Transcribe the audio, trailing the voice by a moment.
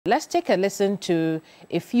Let's take a listen to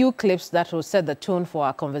a few clips that will set the tone for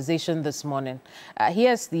our conversation this morning.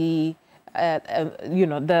 Here's the,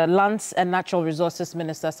 the Lands and Natural Resources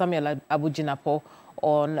Minister, Samuel Abujinapo,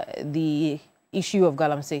 on the issue of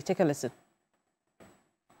Galamsey. Take a listen.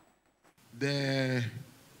 The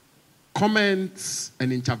comments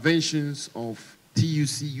and interventions of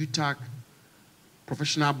TUC, UTAC,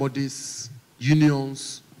 professional bodies,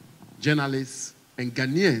 unions, journalists, and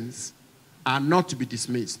Ghanaians are not to be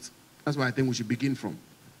dismissed. That's where I think we should begin from.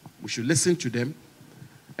 We should listen to them,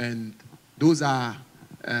 and those are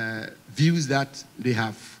views that they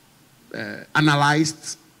have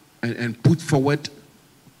analyzed and put forward,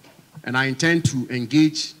 and I intend to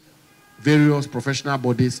engage various professional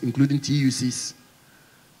bodies, including TUCs,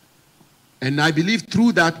 and I believe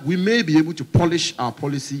through that we may be able to polish our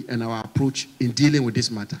policy and our approach in dealing with this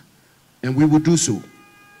matter, and we will do so.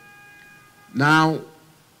 Now,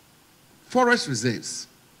 forest reserves.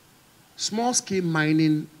 Small-scale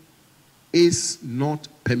mining is not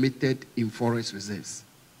permitted in forest reserves.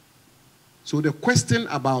 So the question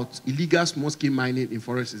about illegal small-scale mining in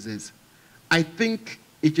forest reserves, I think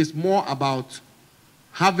it is more about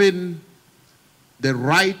having the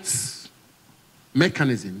right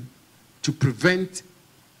mechanism to prevent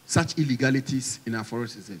such illegalities in our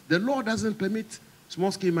forest reserves. The law doesn't permit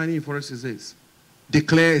small-scale mining in forest reserves.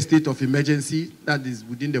 Declare a state of emergency, that is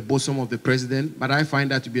within the bosom of the president, but I find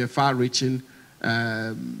that to be a far-reaching,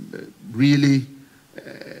 really,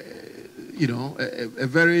 a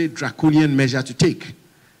very draconian measure to take.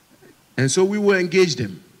 And so we will engage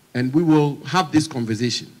them, and we will have this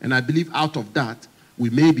conversation. And I believe out of that, we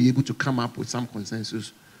may be able to come up with some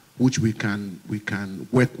consensus which we can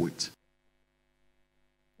work with.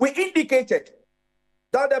 We indicated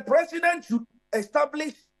that the president should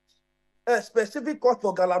establish a specific court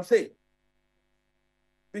for Galamsey.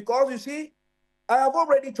 Because you see, I have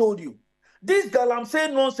already told you, this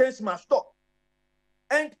Galamsey nonsense must stop.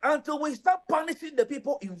 And until we start punishing the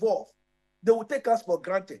people involved, they will take us for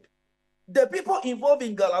granted. The people involved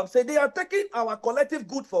in Galamsey, they are taking our collective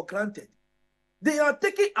good for granted. They are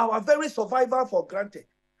taking our very survival for granted.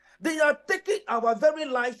 They are taking our very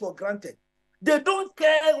life for granted. They don't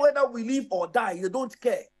care whether we live or die. They don't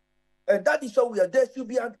care. And that is why we are there.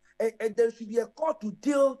 There should be a court to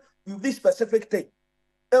deal with this specific thing.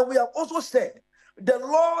 And we have also said the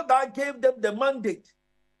law that gave them the mandate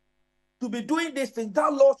to be doing this thing,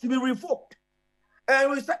 that law should be revoked.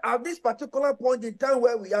 And we say at this particular point in time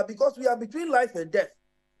where we are, because we are between life and death.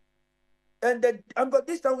 And but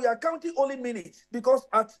this time we are counting only minutes, because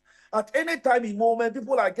at any time in moment,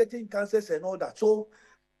 people are getting cancers and all that. So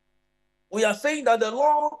we are saying that the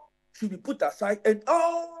law should be put aside, and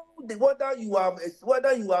whether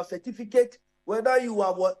you have certificate, whether you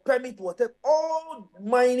have permit, whatever, all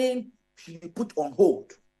mining should be put on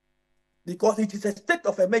hold, because it is a state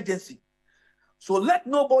of emergency. So let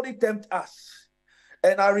nobody tempt us.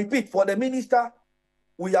 And I repeat, for the minister,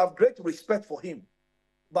 we have great respect for him,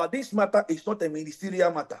 but this matter is not a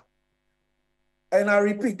ministerial matter. And I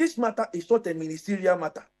repeat, this matter is not a ministerial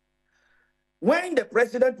matter. When the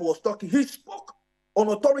president was talking, he spoke on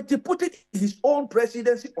authority, putting his own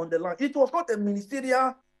presidency on the line. It was not a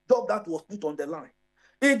ministerial job that was put on the line.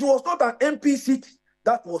 It was not an MP seat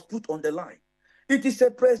that was put on the line. It is a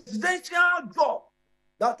presidential job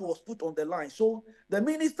that was put on the line. So the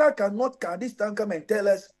minister cannot this time come and tell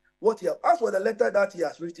us what he has. As for the letter that he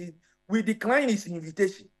has written, we decline his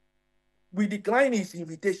invitation. We decline his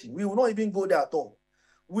invitation. We will not even go there at all.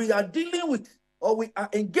 We are dealing with, or we are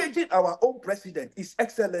engaging our own president, His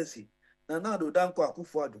Excellency, Nana Addo Dankwa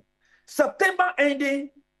Akufo-Addo. September ending,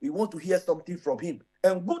 we want to hear something from him.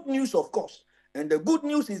 And good news, of course. And the good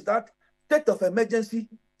news is that state of emergency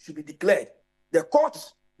should be declared. The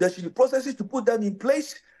courts, there should be processes to put them in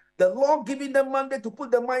place. The law giving them mandate to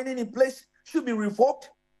put the mining in place should be revoked.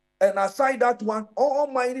 And aside that one, all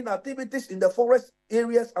mining activities in the forest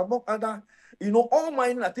areas, among other, all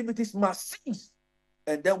mining activities must cease.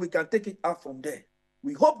 And then we can take it up from there.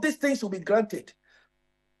 We hope these things will be granted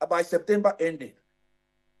by September ending,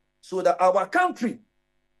 so that our country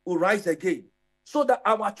will rise again, so that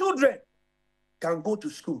our children can go to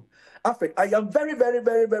school. After, I am very, very,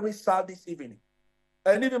 very, very sad this evening.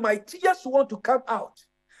 And even my tears want to come out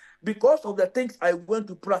because of the things I went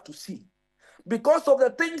to Prague to see. Because of the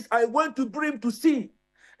things I went to Brim to see.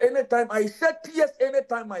 Anytime I shed tears,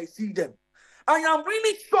 anytime I see them. I am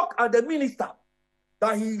really shocked at the minister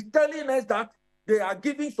that he is telling us that they are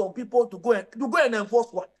giving some people to go and enforce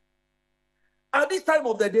what? At this time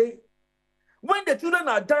of the day, when the children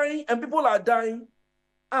are dying and people are dying,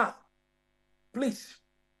 please,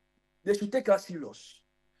 they should take us serious.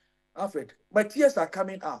 Alfred, my tears are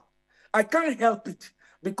coming out. I can't help it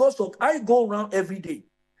because of I go around every day.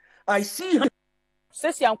 I see how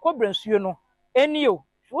Sesi ankobra nsuo no eni o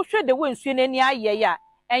wo hwe de wo nsuo no ani aye ya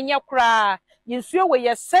enye kra nsuo we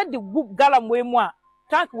ye said gu galam we mu a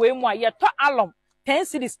tank we mu a ye to alum 10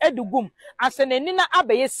 cities edugum aseneni na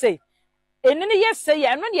abaye say enini ye say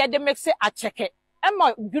ye no ye de mixe acheke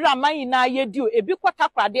ema dwura man yina ye di o ebi kwata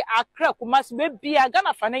kwade akra kumas be bia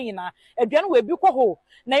Ghana fa na yina aduane we bi kɔ ho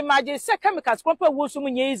na imagine say chemicals kompa wo so mu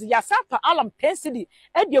nye easy ya sapa alam 10 city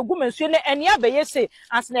e de gu mansuo ne eni abaye say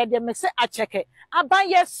asena de mixe acheke aban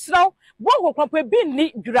ye sraw bo ho kompa bi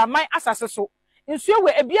ni dwura man asase so nsuo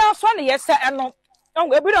we ebia so na ye say eno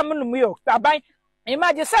onwe ebi ram no mu yo aban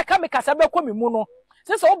imagine say chemicals abekɔ mi mu no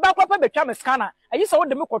since o ba kwapa betwa me scanner ayi say wo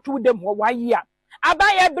de me kɔto dem ho 1 year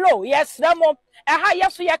abaye blow yes remo eha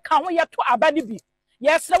yeso ye ka ho ye to abani bi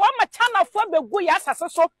yes wa ma chana fo begu ya asase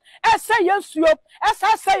so ese yesuo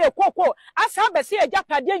esa ye koko asa bese ye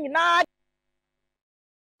japade nyina.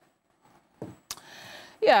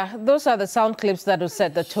 Yeah, those are the sound clips that will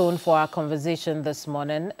set the tone for our conversation this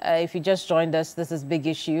morning. If you just joined us, this is Big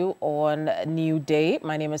Issue on New Day.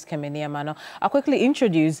 My name is Kemini Amano. I'll quickly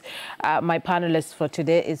introduce my panelists for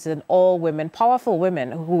today. It's an all-women, powerful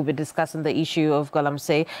women who will be discussing the issue of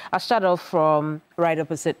Galamsey. I'll start off from right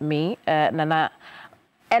opposite me, Nana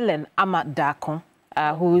Ellen Amadakon,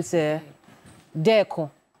 who's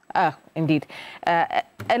Deko. Indeed.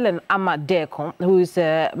 Ellen Amadekon, who is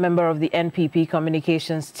a member of the NPP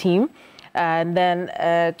communications team. And then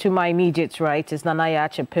to my immediate right is Nanaya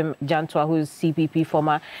Achepim Jantwa, who is CPP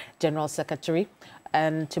former General Secretary.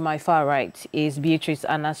 And to my far right is Beatrice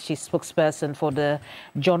Anas, she's spokesperson for the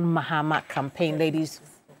John Mahama campaign. Ladies,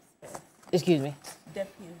 excuse me.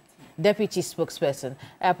 Deputy spokesperson.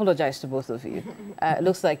 I apologize to both of you. It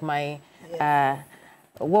looks like my...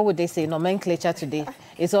 what would they say, nomenclature today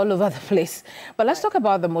is all over the place. But let's talk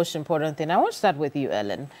about the most important thing. I want to start with you,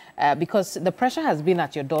 Ellen, because the pressure has been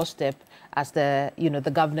at your doorstep as the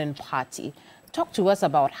governing party. Talk to us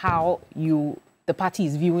about how the party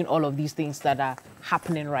is viewing all of these things that are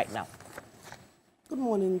happening right now. Good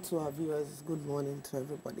morning to our viewers. Good morning to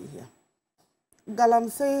everybody here.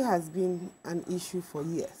 Galamsey has been an issue for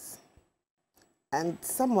years. And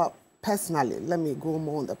somewhat personally, let me go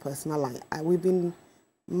more on the personal line. We've been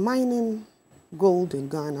mining gold in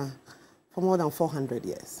Ghana for more than 400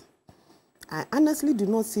 years. I honestly do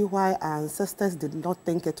not see why our ancestors did not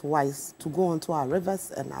think it wise to go onto our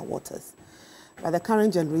rivers and our waters. But the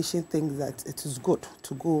current generation thinks that it is good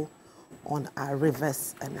to go on our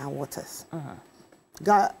rivers and our waters.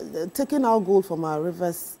 Taking our gold from our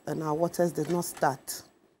rivers and our waters did not start.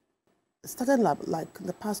 It started like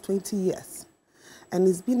the past 20 years. And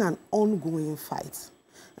it's been an ongoing fight.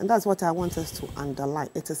 And that's what I want us to underline.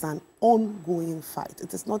 It is an ongoing fight.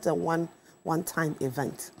 It is not a one-time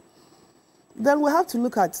event. Then we have to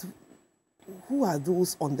look at who are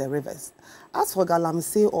those on the rivers. As for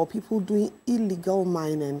Galamsey or people doing illegal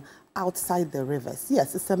mining outside the rivers,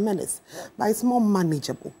 yes, it's a menace, but it's more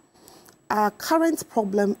manageable. Our current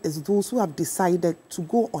problem is those who have decided to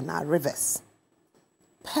go on our rivers.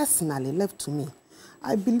 Personally, left to me,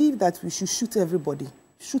 I believe that we should shoot everybody,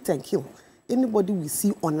 shoot and kill anybody we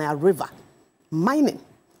see on our river, mining.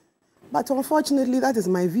 But unfortunately, that is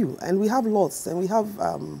my view. And we have laws, and we have,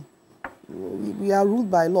 we are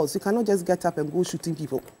ruled by laws. You cannot just get up and go shooting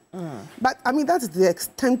people. But I mean, that's the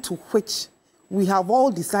extent to which we have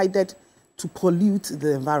all decided to pollute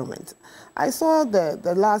the environment. I saw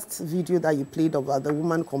the last video that you played about the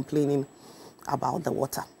woman complaining about the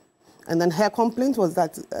water. And then her complaint was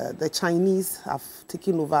that the Chinese have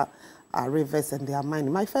taken over our rivers and they are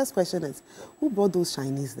mining. My first question is, who brought those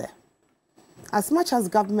Chinese there? As much as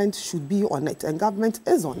government should be on it, and government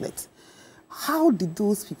is on it, how did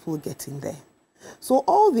those people get in there? So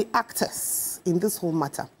all the actors in this whole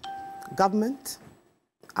matter, government,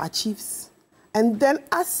 our chiefs, and then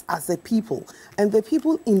us as a people, and the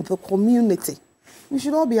people in the community, we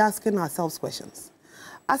should all be asking ourselves questions.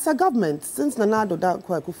 As a government, since Nana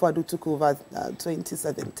Akufo-Addo took over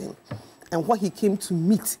 2017, and what he came to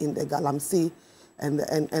meet in the Galamsey and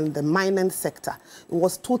the mining sector, it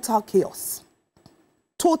was total chaos.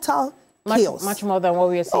 Total chaos. Much more than what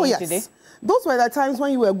we are seeing today. Those were the times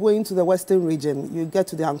when you were going to the western region, you get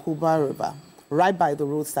to the Ankuba River, right by the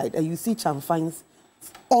roadside, and you see chamfines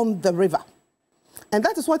on the river. And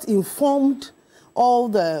that is what informed all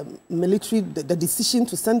the military, the decision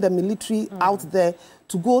to send the military out there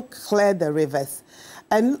to go clear the rivers.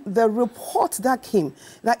 And the report that came,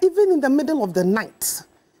 that even in the middle of the night,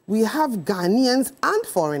 we have Ghanaians and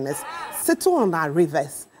foreigners sitting on our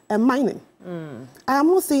rivers and mining. I am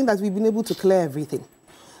not saying that we've been able to clear everything,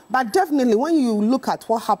 But definitely, when you look at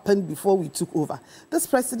what happened before we took over, this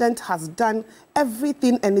president has done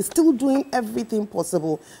everything and is still doing everything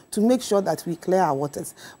possible to make sure that we clear our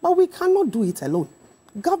waters. But we cannot do it alone.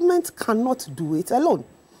 Government cannot do it alone.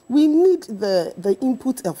 We need the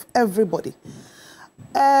input of everybody.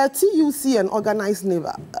 TUC and Organized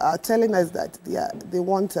Labour are telling us that they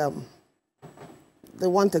want a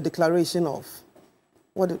declaration of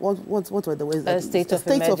what were the ways? A state of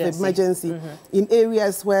emergency in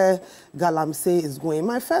areas where Galamsey is going.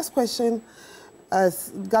 My first question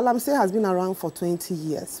is, Galamsey has been around for 20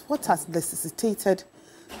 years. What has necessitated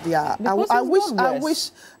their... I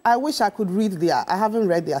wish I could read their... I haven't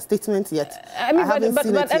read their statement yet. I mean,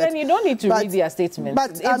 but then you don't need to read their statement.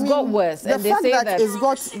 But it's got worse. And they say that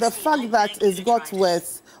the fact that it's got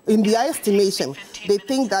worse, in their estimation, they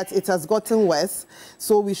think that it has gotten worse,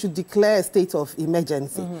 so we should declare a state of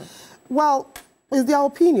emergency. Well, it's their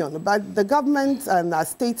opinion, but the government and our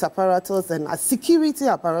state apparatus and our security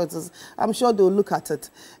apparatus, I'm sure they'll look at it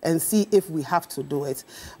and see if we have to do it.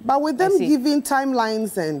 But with them giving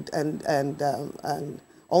timelines and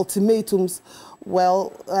ultimatums,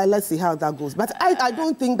 well, let's see how that goes. But I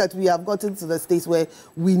don't think that we have gotten to the stage where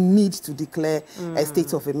we need to declare a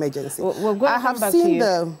state of emergency. I have seen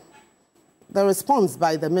the response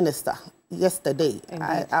by the minister yesterday.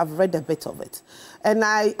 I've read a bit of it. And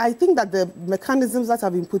I think that the mechanisms that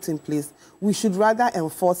have been put in place, we should rather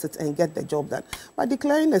enforce it and get the job done. By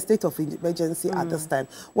declaring a state of emergency at this time,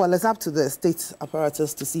 well, it's up to the state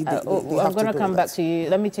apparatus to see. I'm going to come back to you.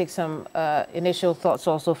 Let me take some initial thoughts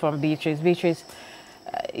also from Beatrice. Beatrice,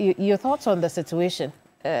 your thoughts on the situation,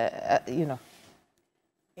 you know.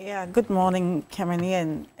 Yeah, good morning,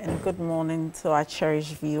 Kemeni, and good morning to our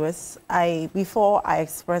cherished viewers. Before I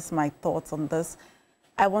express my thoughts on this,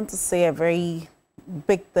 I want to say a very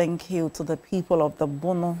big thank you to the people of the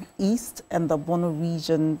Bono East and the Bono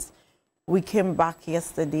regions. We came back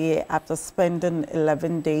yesterday after spending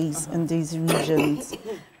 11 days in these regions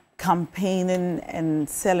campaigning and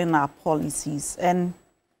selling our policies. And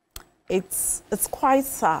it's quite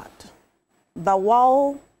sad that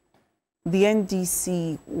while the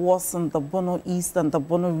NDC was in the Bono East and the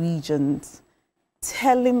Bono regions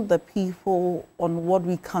telling the people on what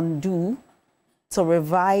we can do to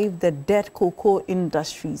revive the dead cocoa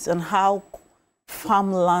industries and how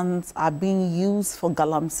farmlands are being used for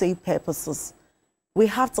Galamsey purposes, we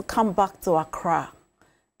have to come back to Accra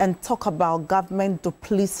and talk about government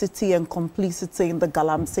duplicity and complicity in the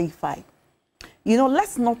Galamsey fight. You know,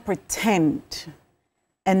 let's not pretend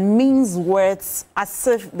and mince words as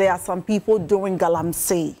if there are some people doing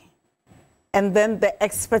Galamsey. And then the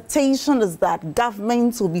expectation is that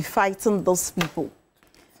government will be fighting those people.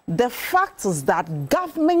 The fact is that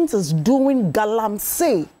government is doing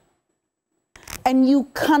Galamsey. And you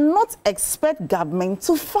cannot expect government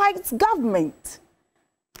to fight government.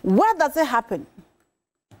 Where does it happen?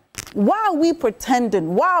 Why are we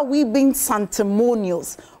pretending? Why are we being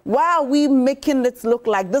sanctimonious? Why are we making it look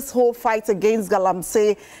like this whole fight against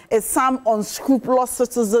Galamsey is some unscrupulous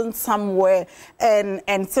citizen somewhere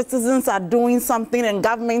and citizens are doing something and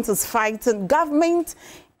government is fighting? Government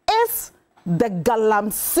is the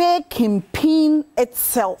Galamsey kingpin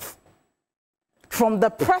itself. From the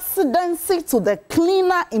presidency to the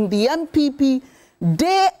cleaner in the MPP,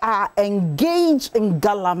 they are engaged in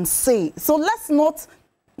Galamsey. So let's not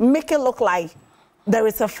make it look like there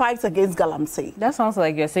is a fight against Galamsey. That sounds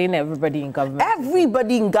like you're saying everybody in government.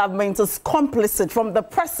 Everybody in government is complicit, from the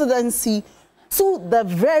presidency to the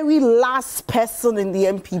very last person in the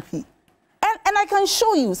MPP. And I can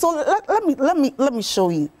show you. So let me show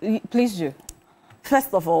you. Please do.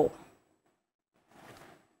 First of all,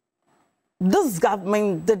 this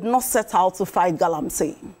government did not set out to fight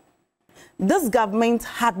Galamsey. This government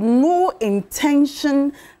had no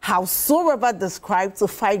intention, howsoever described, to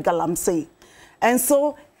fight Galamsey. And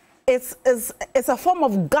so it's a form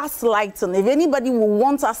of gaslighting. If anybody will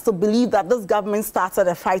want us to believe that this government started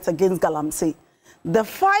a fight against Galamsey, the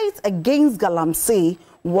fight against Galamsey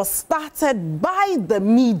was started by the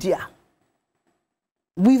media.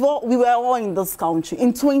 We were all in this country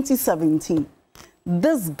in 2017.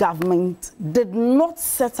 This government did not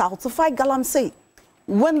set out to fight Galamsey.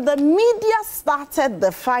 When the media started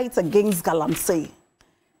the fight against Galamsey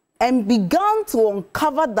and began to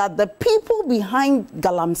uncover that the people behind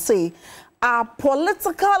Galamsey are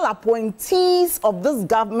political appointees of this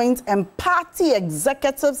government and party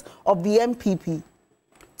executives of the MPP,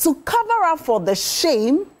 to cover up for the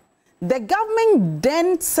shame, the government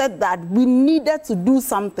then said that we needed to do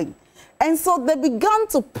something. And so they began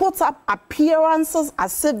to put up appearances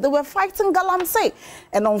as if they were fighting Galamsey.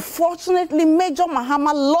 And unfortunately, Major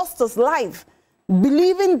Mahama lost his life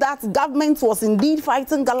believing that government was indeed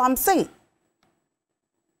fighting Galamsey.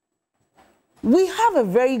 We have a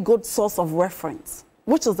very good source of reference,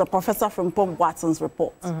 which is the Professor Frimpong Boaten's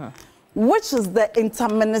report, which is the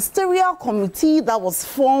interministerial committee that was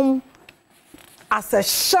formed as a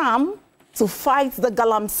sham to fight the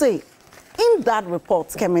Galamsey. In that report,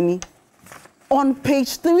 Kemeni, on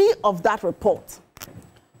page 3 of that report,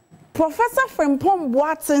 Professor Frimpong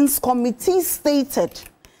Boaten's committee stated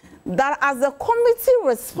that as a committee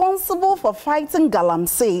responsible for fighting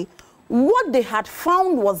Galamsey, what they had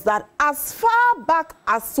found was that as far back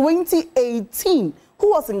as 2018,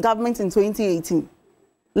 who was in government in 2018?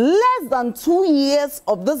 Less than 2 years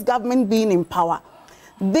of this government being in power,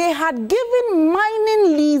 they had given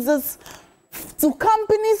mining leases to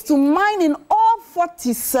companies to mine in all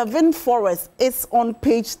 47 forests. It's on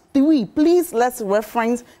page 3. Please, let's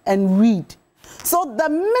reference and read. So the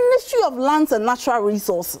Ministry of Lands and Natural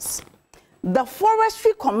Resources, the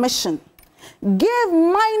Forestry Commission, gave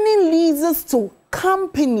mining leases to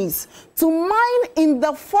companies to mine in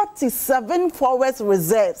the 47 forest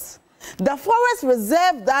reserves. The forest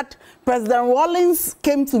reserve that President Rawlings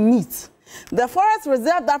came to meet. The forest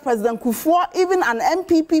reserve that President Kufuor, even an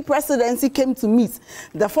MPP presidency, came to meet.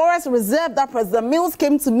 The forest reserve that President Mills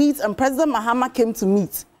came to meet and President Mahama came to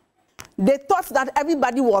meet. They thought that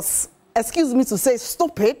everybody was, excuse me to say,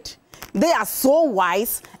 stupid. They are so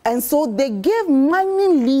wise, and so they gave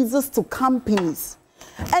mining leases to companies.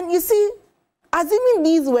 And you see, assuming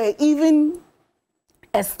these were even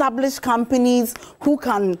established companies who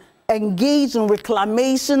can engage in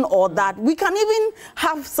reclamation or that, we can even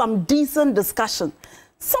have some decent discussion.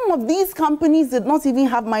 Some of these companies did not even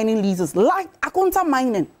have mining leases, like Akonta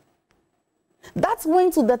Mining. That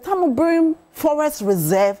went to the Tamubirim Forest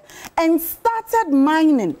Reserve and started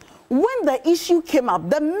mining. When the issue came up,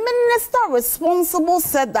 the minister responsible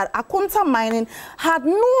said that Akonta Mining had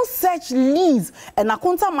no such lease, and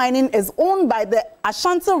Akonta Mining is owned by the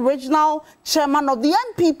Ashanti Regional Chairman of the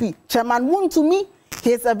NPP, Chairman Wontumi.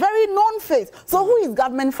 He is a very known face. So who is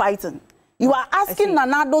government fighting? You are asking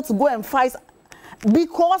Nanado to go and fight,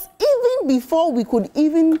 because even before we could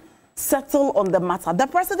even settle on the matter, the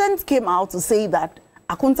president came out to say that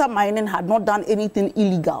Akonta Mining had not done anything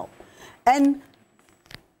illegal. And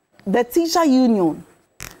the teacher union,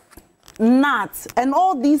 NAT, and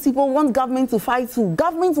all these people want government to fight too.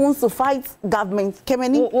 Government wants to fight government.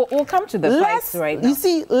 We'll come to the fights right now. You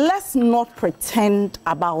see, let's not pretend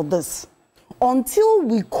about this. Until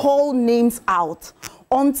we call names out,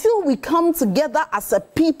 until we come together as a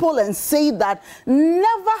people and say that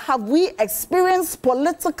never have we experienced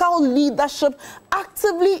political leadership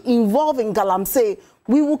actively involved in Galamsey,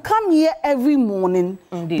 we will come here every morning.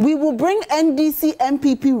 Indeed. We will bring NDC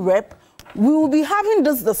MPP rep. We will be having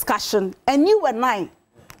this discussion. And you and I,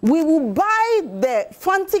 we will buy the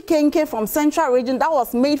Fanti Kenke from Central Region that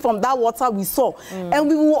was made from that water we saw. And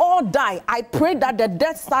we will all die. I pray that the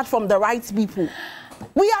death starts from the right people.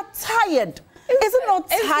 We are tired. Is it not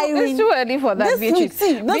tiring? It's too early for that,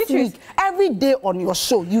 This week, every day on your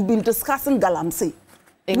show, you've been discussing Galamsey.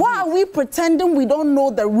 Why are we pretending we don't know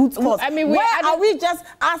the root cause? I mean, why are we just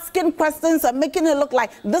asking questions and making it look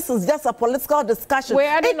like this is just a political discussion? We're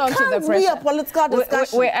adding on to the pressure. It can't be a political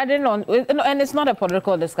discussion. We're adding on, and it's not a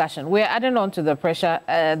political discussion. We're adding on to the pressure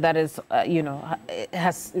that is,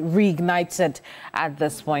 has reignited at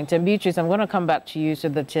this point. And Beatrice, I'm going to come back to you so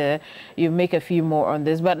that you make a few more on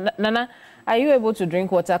this. But Nana, are you able to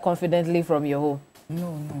drink water confidently from your home?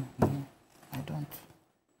 No, I don't.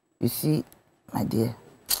 You see, my dear,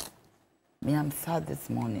 I'm sad this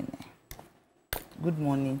morning. Good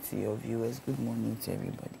morning to your viewers. Good morning to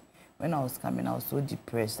everybody. When I was coming, I was so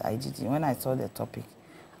depressed. When I saw the topic,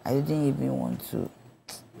 I didn't even want to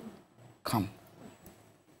come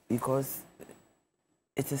because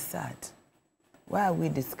it is sad. Why are we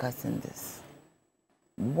discussing this?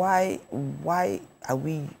 Why are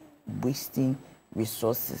we wasting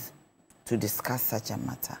resources to discuss such a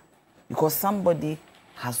matter? Because somebody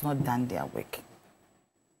has not done their work.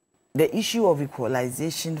 The issue of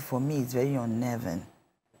equalization for me is very unnerving,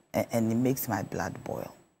 and it makes my blood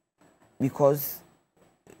boil. Because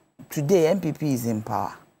today MPP is in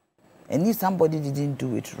power, and if somebody didn't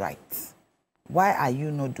do it right, why are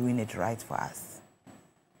you not doing it right for us?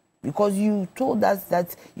 Because you told us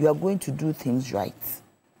that you are going to do things right,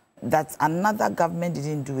 that another government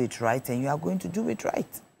didn't do it right, and you are going to do it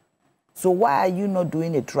right. So why are you not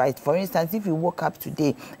doing it right? For instance, if you woke up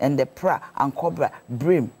today and the Pra and Cobra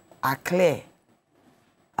Brim are clear,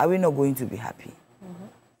 are we not going to be happy?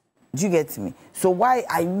 Do you get me? So why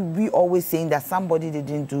are we always saying that somebody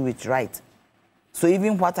didn't do it right? So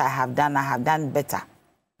even what I have done better.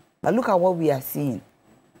 But look at what we are seeing.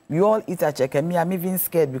 We all eat acheke. Me, I'm even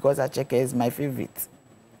scared because acheke is my favorite.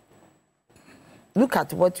 Look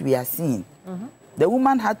at what we are seeing. The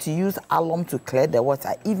woman had to use alum to clear the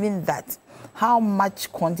water. Even that, how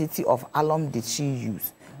much quantity of alum did she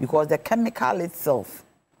use? Because the chemical itself,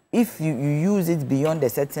 if you use it beyond a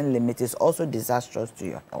certain limit, is also disastrous to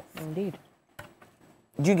your health. Indeed.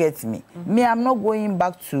 Do you get me? Me, I'm not going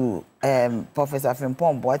back to Professor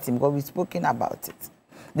Frimpong Boatim because we've spoken about it.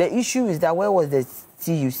 The issue is that where was the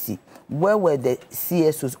TUC? Where were the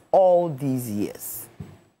CSOs all these years?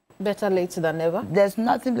 Better late than never. There's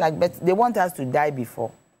nothing like better. They want us to die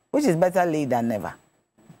before, which is better late than never.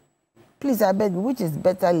 Please, I beg you, which is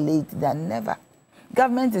better late than never?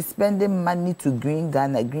 Government is spending money to Green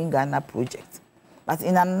Ghana project. But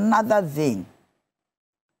in another vein,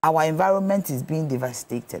 our environment is being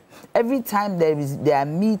devastated. Every time there are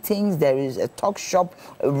meetings, there is a talk shop,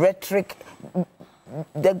 a rhetoric,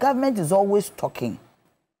 the government is always talking,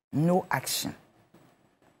 no action.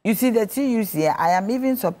 You see, the TUC, I am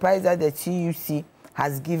even surprised that the TUC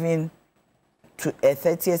has given to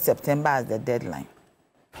 30th September as the deadline.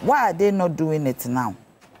 Why are they not doing it now?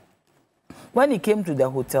 When it came to the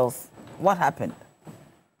hotels, what happened?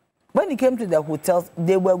 When it came to the hotels,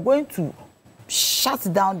 they were going to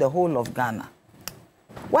shut down the whole of Ghana.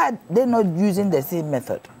 Why are they not using the same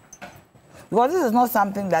method? Because this is not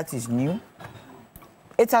something that is new.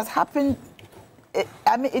 It has happened,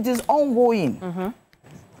 I mean, it is ongoing.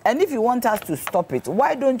 And if you want us to stop it,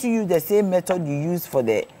 why don't you use the same method you use for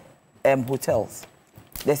the hotels?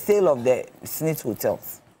 The sale of the Smith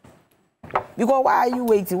hotels. Because why are you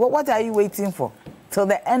waiting? What are you waiting for? Till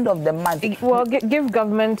the end of the month? Well, give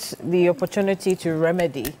government the opportunity to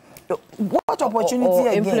remedy. What opportunity or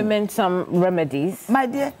again? Implement some remedies. My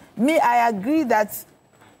dear, me, I agree that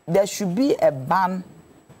there should be a ban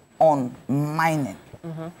on mining.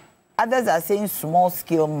 Others are saying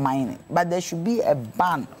small-scale mining, but there should be a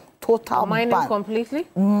ban, total mining ban. Completely?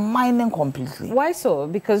 Mining completely. Why so?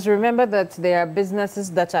 Because remember that there are businesses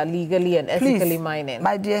that are legally and ethically mining.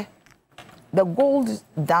 My dear, the gold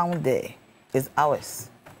down there is ours.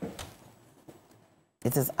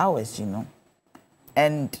 It is ours, you know.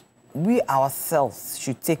 And we ourselves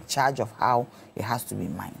should take charge of how it has to be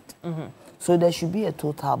mined. So there should be a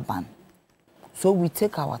total ban. So we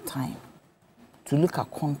take our time to look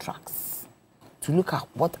at contracts, to look at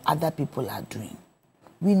what other people are doing.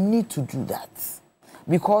 We need to do that.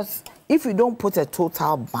 Because if we don't put a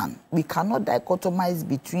total ban, we cannot dichotomize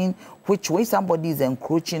between when somebody is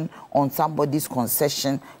encroaching on somebody's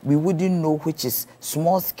concession, we wouldn't know which is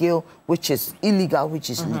small scale, which is illegal, which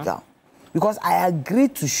is legal. Because I agree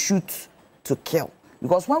to shoot to kill.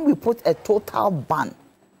 Because when we put a total ban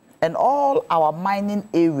and all our mining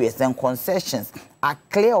areas and concessions are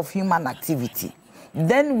clear of human activity,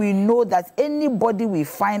 then we know that anybody we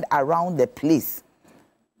find around the place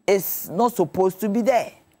is not supposed to be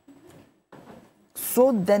there.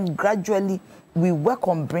 So then gradually we work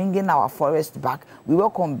on bringing our forest back, we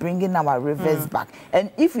work on bringing our rivers back. And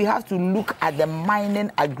if we have to look at the mining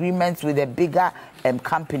agreements with the bigger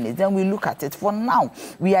companies, then we look at it. For now,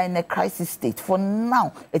 we are in a crisis state. For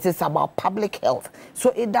now, it is about public health.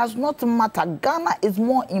 So it does not matter. Ghana is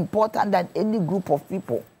more important than any group of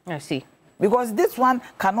people. I see. Because this one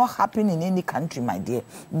cannot happen in any country, my dear.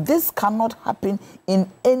 This cannot happen in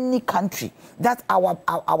any country. That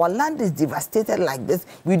our land is devastated like this.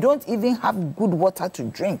 We don't even have good water to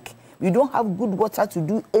drink. We don't have good water to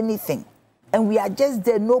do anything. And we are just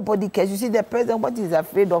there, nobody cares. You see, the president, what he's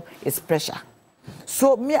afraid of is pressure.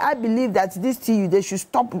 So me, I believe that this TUC, they should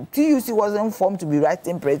stop. TUC wasn't formed to be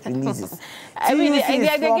writing press releases. I mean,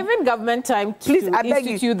 they're giving government time to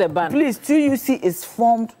institute the ban. Please, TUC is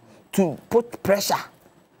formed to put pressure.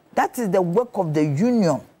 That is the work of the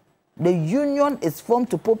union. The union is formed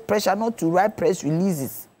to put pressure, not to write press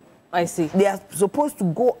releases. I see. They are supposed to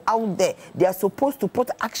go out there. They are supposed to put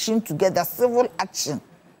action together, civil action.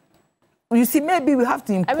 You see, maybe we have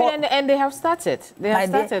to import... I mean, and they have started. They have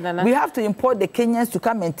started. And we have to import the Kenyans to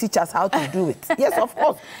come and teach us how to do it. Yes, of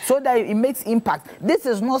course, so that it makes impact. This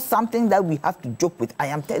is not something that we have to joke with. I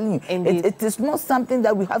am telling you. It is not something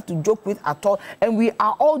that we have to joke with at all. And we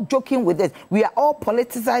are all joking with it. We are all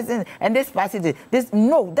politicizing. And this party,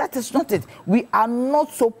 no, that is not it. We are not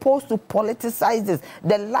supposed to politicize this.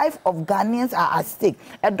 The life of Ghanaians are at stake.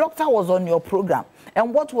 A doctor was on your program.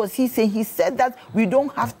 And what was he saying? He said that we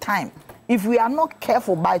don't have time. If we are not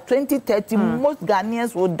careful, by 2030, most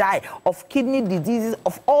Ghanaians will die of kidney diseases,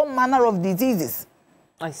 of all manner of diseases.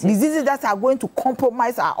 I see. Diseases that are going to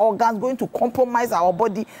compromise our organs, going to compromise our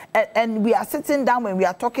body. And we are sitting down when we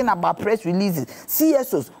are talking about press releases.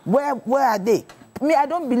 CSOs, where are they? Me, I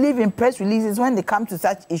don't believe in press releases when they come to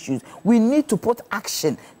such issues. We need to put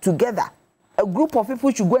action together. A group of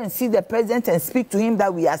people should go and see the president and speak to him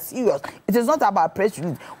that we are serious. It is not about press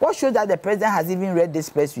release. What shows that the president has even read this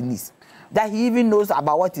press release? That he even knows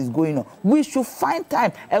about what is going on. We should find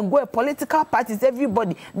time and go to political parties,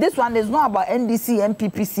 everybody. This one is not about NDC,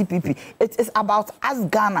 MPP, CPP. It is about us,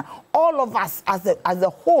 Ghana. All of us as a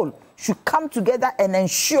whole should come together and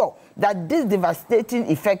ensure that this devastating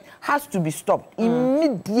effect has to be stopped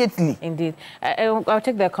immediately. Indeed. I'll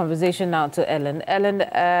take that conversation now to Ellen. Ellen,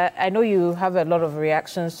 I know you have a lot of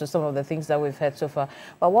reactions to some of the things that we've heard so far,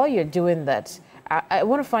 but while you're doing that, I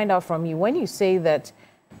want to find out from you, when you say that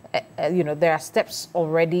there are steps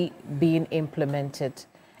already being implemented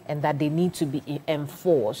and that they need to be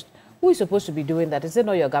enforced, who is supposed to be doing that? Is it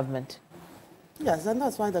not your government? Yes, and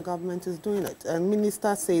that's why the government is doing it. And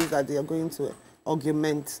minister says that they are going to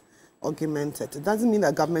augment it. It doesn't mean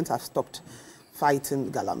that government have stopped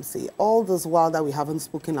fighting Galamsey. All this while that we haven't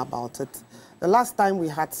spoken about it. The last time we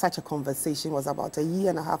had such a conversation was about a year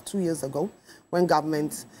and a half, 2 years ago, when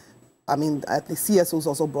government, the CSOs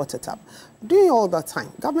also brought it up. During all that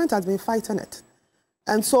time, government has been fighting it.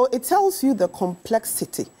 And so it tells you the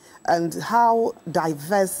complexity and how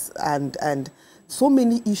diverse and so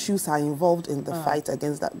many issues are involved in the fight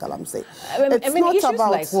against that Galamsey. Issues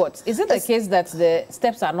like what? Is it the case that the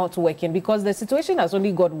steps are not working? Because the situation has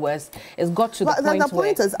only got worse. It's got to the point where... The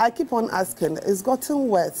point is, I keep on asking, it's gotten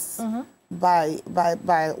worse by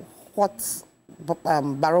what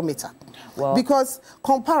barometer? Well, because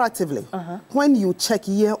comparatively, when you check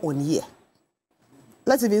year on year,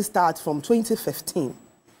 let's even start from 2015,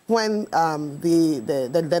 when the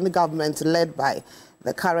then government led by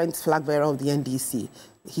the current flag bearer of the NDC,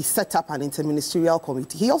 he set up an interministerial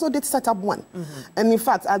committee. He also did set up one. And in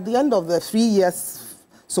fact, at the end of the 3 years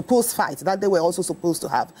supposed fight that they were also supposed to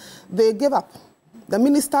have, they gave up. The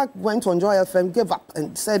minister went on Joy FM, gave up,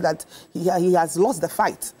 and said that he has lost the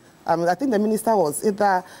fight. I think the minister was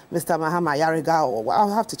either Mr. Mahama Yariga or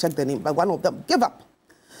I'll have to check the name, but one of them gave up.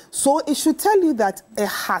 So it should tell you that it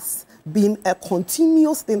has been a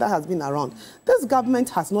continuous thing that has been around. This government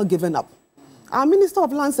has not given up. Our Minister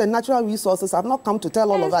of Lands and Natural Resources have not come to tell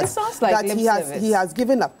all of us like that he has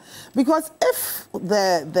given up. Because if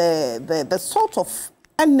the sort of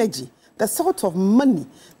energy, the sort of money,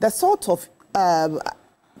 the sort of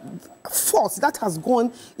force that has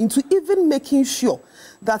gone into even making sure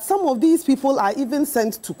that some of these people are even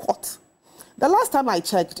sent to court. The last time I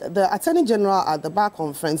checked, the Attorney General at the Bar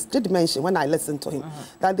Conference did mention, when I listened to him,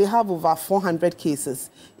 that they have over 400 cases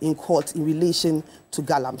in court in relation to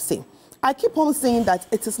Galamsey. I keep on saying that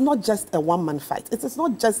it is not just a one-man fight. It is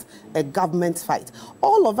not just a government fight.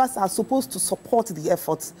 All of us are supposed to support the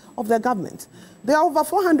efforts of the government. There are over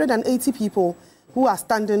 480 people who are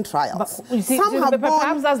standing trials. But you see,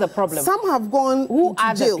 perhaps that's the problem. Some have gone Who to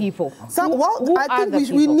are jail. The people? I think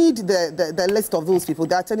we need the list of those people.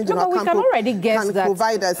 The Attorney General can already guess can that,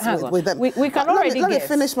 provide us with them. We can already guess. Let me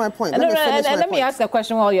finish my point. Let me ask a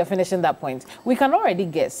question while you're finishing that point. We can already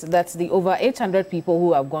guess that the over 800 people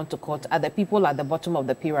who have gone to court are the people at the bottom of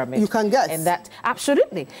the pyramid. You can guess. And that,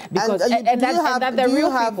 absolutely. Because, and that the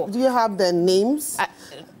real people. Do you have the names?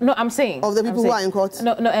 No, I'm saying. Of the people who are in court?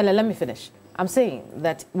 No, Ellen, let me finish. I'm saying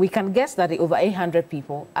that we can guess that the over 800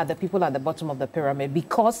 people are the people at the bottom of the pyramid,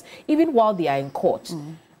 because even while they are in court,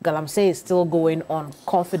 Galamsey is still going on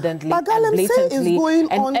confidently and blatantly.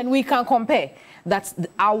 And we can compare that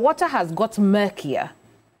our water has got murkier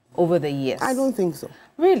over the years. I don't think so.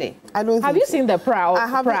 Really? I don't. Have you seen the prow?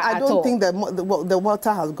 I don't think the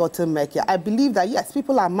water has gotten murkier. I believe that, yes,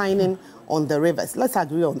 people are mining on the rivers. Let's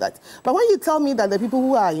agree on that. But when you tell me that the people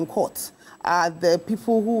who are in court are the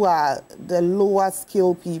people who are the lower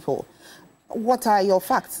skilled people, what are your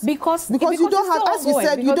facts? Because you don't have, as you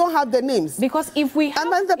said, you don't have the names. Because if we have,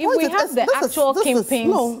 the actual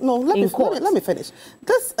kingpins let me finish.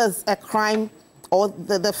 This is a crime, or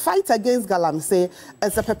the fight against Galamsey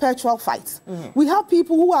is a perpetual fight. We have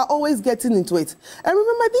people who are always getting into it. And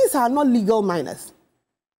remember, these are not legal miners.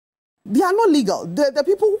 They are not legal. The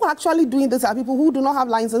people who are actually doing this are people who do not have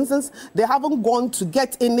licenses. They haven't gone to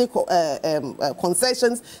get any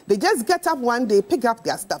concessions. They just get up one day, pick up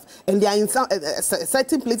their stuff, and they are in a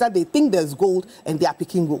certain place that they think there's gold, and they are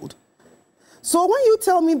picking gold. So when you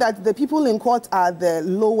tell me that the people in court are the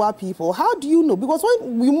lower people, how do you know? Because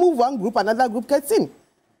when we move one group, another group gets in.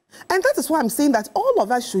 And that is why I'm saying that all of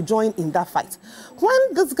us should join in that fight.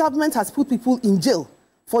 When this government has put people in jail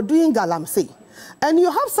for doing Galamsey, and you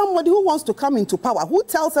have somebody who wants to come into power, who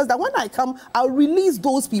tells us that when I come, I'll release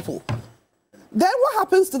those people, then what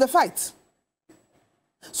happens to the fight?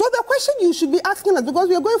 So the question you should be asking us, because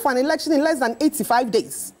we are going for an election in less than 85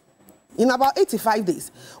 days, in about 85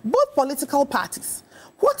 days, both political parties,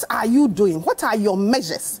 what are you doing? What are your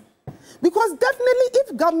measures? Because definitely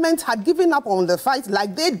if government had given up on the fight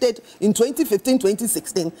like they did in 2015,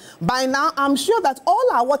 2016, by now I'm sure that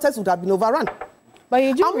all our waters would have been overrun. But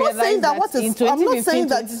you do I'm realize not saying that what is, in 2015,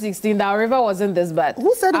 2016, our river wasn't this bad.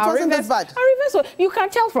 Who said it wasn't this bad? Our river, so you can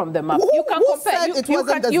tell from the map. You can compare.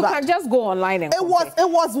 You can just go online and compare. It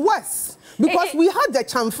was worse. Because we had the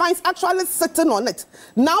chamfines actually sitting on it.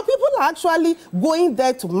 Now people are actually going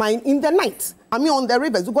there to mine in the night. I mean on the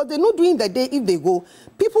rivers, because they're not doing the day. If they go,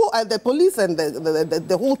 people, the police and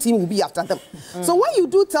the whole team will be after them. So when you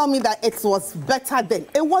do tell me that it was better then,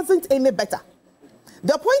 it wasn't any better.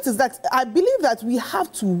 The point is that I believe that we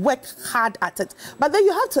have to work hard at it. But then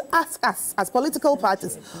you have to ask us as political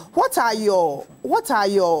parties, what are your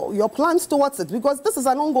plans towards it? Because this is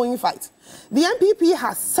an ongoing fight. The MPP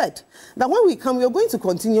has said that when we come, we are going to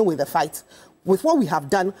continue with the fight. With what we have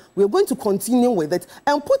done, we are going to continue with it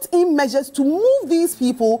and put in measures to move these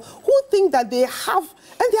people who think that they have,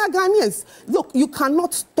 and they are Ghanaians. Look, you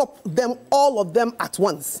cannot stop them, all of them at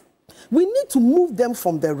once. We need to move them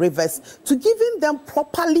from the rivers to giving them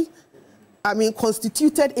properly,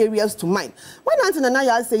 constituted areas to mine. When Auntie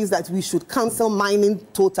Nanaya says that we should cancel mining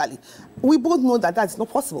totally, we both know that that's not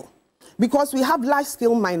possible. Because we have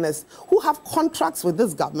large-scale miners who have contracts with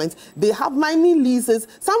this government. They have mining leases,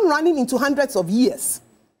 some running into hundreds of years.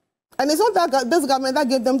 And it's not that this government that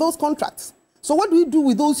gave them those contracts. So what do we do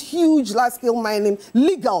with those huge large-scale mining,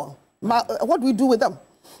 legal? What do we do with them?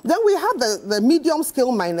 Then we have the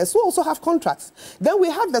medium-scale miners who also have contracts. Then we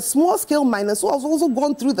have the small-scale miners who have also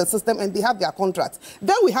gone through the system and they have their contracts.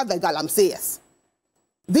 Then we have the Galamseyers.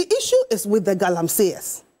 The issue is with the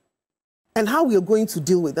Galamseyers and how we are going to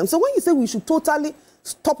deal with them. So when you say we should totally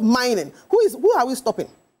stop mining, who are we stopping?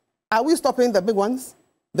 Are we stopping the big ones,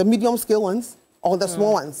 the medium-scale ones, or the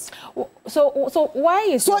small ones? So why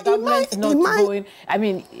is the government not going,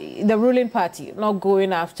 the ruling party not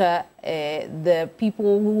going after the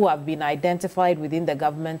people who have been identified within the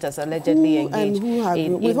government as allegedly engaged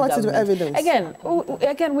in what government? Evidence?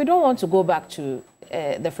 Again, we don't want to go back to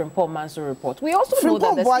the Frimpong Manso report. We also know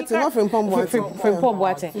that the Speaker...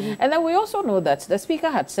 And then we also know that the Speaker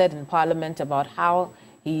had said in Parliament about how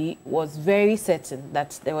he was very certain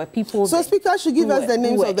that there were people... So Speaker should give us the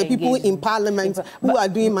names of the people in Parliament who are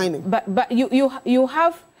doing mining. But you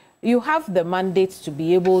have the mandate to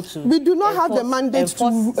be able to... We do not have the mandate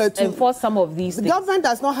to enforce some of these things. The government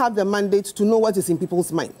does not have the mandate to know what is in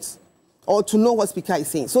people's minds or to know what Speaker is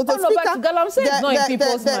saying. So the Speaker... but Galamsey is not in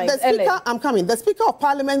people's minds. The Speaker of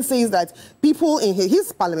Parliament says that people in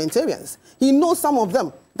his parliamentarians, he knows some of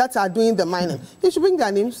them that are doing the mining. He should bring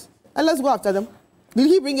their names and let's go after them. Did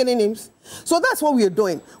he bring any names? So that's what we are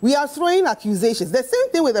doing. We are throwing accusations. The same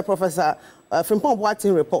thing with the Professor Frimpong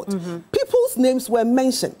Boateng report. People's names were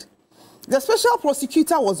mentioned. The special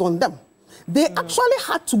prosecutor was on them. They actually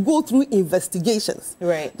had to go through investigations.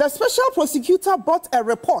 Right. The special prosecutor brought a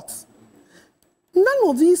report. None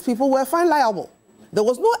of these people were found liable. There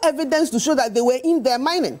was no evidence to show that they were in there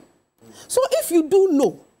mining. So if you do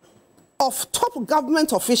know of top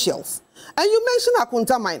government officials, and you mention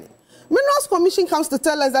Akunta mining, Minerals Commission comes to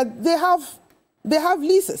tell us that they have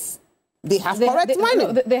leases. They have correct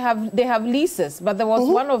mining. No, they have leases, but there was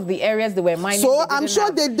one of the areas they were mining. So I'm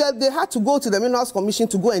sure they had to go to the Minerals Commission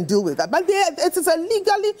to go and deal with that. But it is a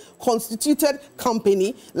legally constituted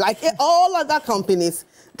company, like all other companies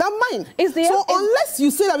that mine. So unless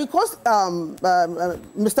you say that, because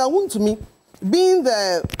Mr. Wuntumi, being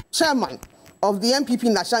the chairman of the MPP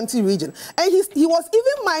in Ashanti region, and he was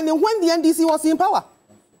even mining when the NDC was in power.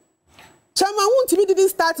 Chairman Wuntumi didn't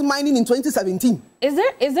start mining in 2017. Is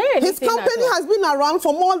there anything? His company has been around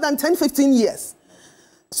for more than 10, 15 years.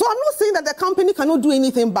 So I'm not saying that the company cannot do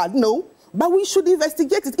anything bad, no. But we should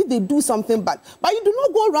investigate it if they do something bad. But you do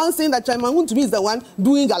not go around saying that Chairman Wuntumi is the one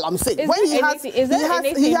doing Galamsey. When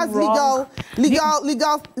he has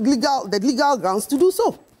legal grounds to do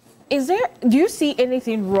so. Do you see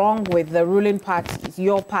anything wrong with the ruling parties,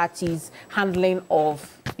 your party's handling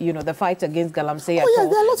of, the fight against Galamsey at all?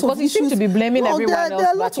 There are lots of issues. You seem to be blaming everyone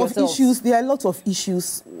else but yourselves. There are lots of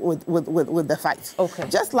issues with the fight. Okay.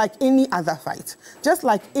 Just like any other fight, just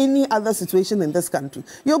like any other situation in this country,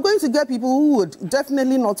 you're going to get people who would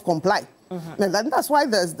definitely not comply. And that's why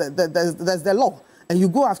there's the law. And you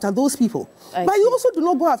go after those people. But you also do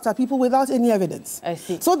not go after people without any evidence. I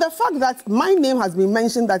see. So the fact that my name has been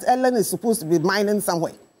mentioned, that Ellen is supposed to be mining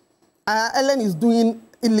somewhere. Ellen is doing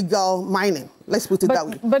illegal mining. Let's put it that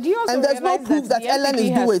way. But you also and there's no proof that Ellen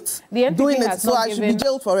is doing it, so I should be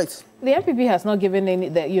jailed for it. The NPP has not given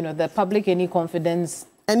the public any confidence.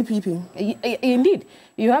 NPP. Indeed,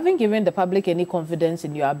 you haven't given the public any confidence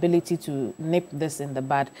in your ability to nip this in the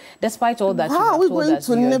bud, despite all that. How are we going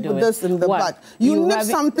to nip this in the bud? You nip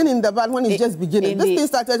something in the bud when it's just beginning. This thing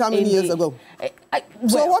started how many years ago?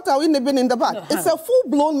 So what are we nipping in the bud? It's a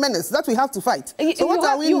full-blown menace that we have to fight. So what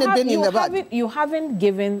are we nipping in the bud? You haven't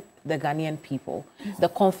given the Ghanaian people the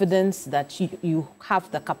confidence that you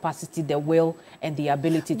have the capacity, the will, and the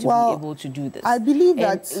ability to be able to do this. I believe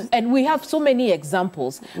that. And we have so many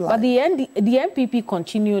examples. Right. But the NPP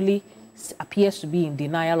continually appears to be in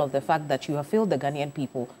denial of the fact that you have failed the Ghanaian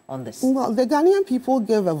people on this. Well, the Ghanaian people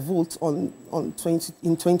gave a vote in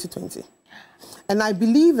 2020. And I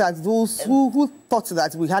believe that those who thought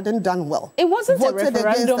that we hadn't done well. It wasn't a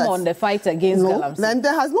referendum on the fight against Galamsey. And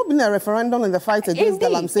there has not been a referendum on the fight against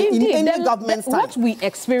Galamsey in any government's time. What we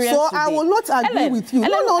experienced So today. I will not agree with you.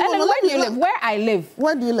 Where I live,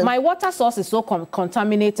 where do you live? My water source is so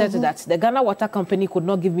contaminated that the Ghana Water Company could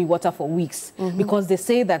not give me water for weeks because they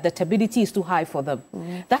say that the turbidity is too high for them.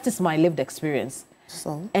 That is my lived experience.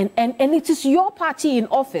 So. And it is your party in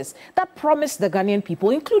office that promised the Ghanaian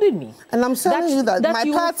people, including me. And I'm telling you that my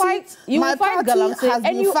party has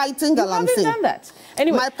been fighting Galamsey. You haven't done that.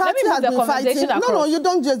 Anyway, my party has been fighting. No, you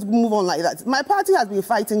don't just move on like that. My party has been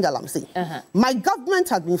fighting Galamsey. My government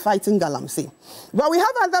has been fighting Galamsey. But we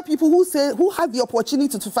have other people who had the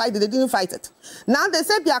opportunity to fight it, they didn't fight it. Now they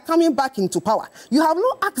said they are coming back into power. You have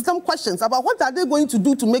not asked them questions about what are they going to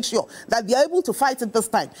do to make sure that they are able to fight it this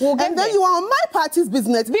time. And then you are on my party's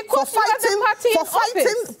business for fighting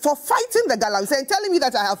the Galamsey and telling me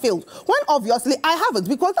that I have failed. When obviously I haven't,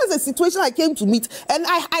 because that's a situation I came to meet, and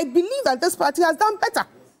I believe that this party has done better.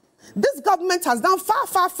 This government has done far,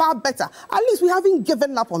 far, far better. At least we haven't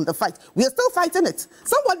given up on the fight. We are still fighting it.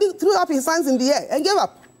 Somebody threw up his hands in the air and gave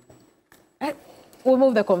up. We'll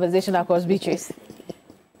move the conversation across. Beatrice.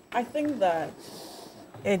 I think that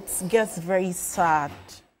it gets very sad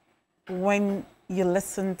when you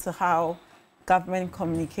listen to how government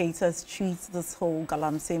communicators treat this whole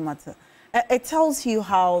Galamsey matter. It tells you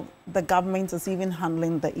how the government is even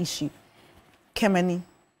handling the issue. Kemeni,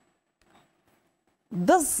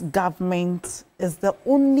 this government is the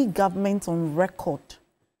only government on record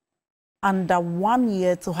under 1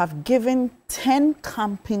 year to have given 10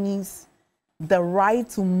 companies the right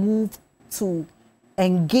to move to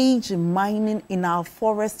engage in mining in our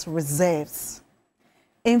forest reserves.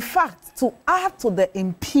 In fact, to add to the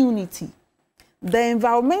impunity, the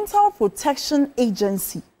Environmental Protection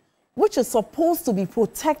Agency, which is supposed to be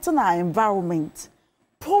protecting our environment,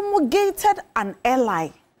 promulgated an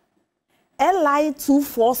LI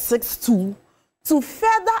 2462, to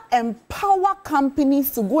further empower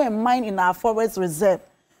companies to go and mine in our forest reserve.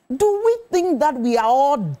 Do we think that we are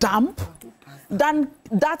all dumb?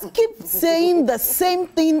 That keep saying the same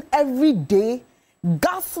thing every day,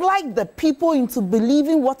 gaslight the people into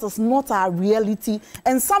believing what is not our reality,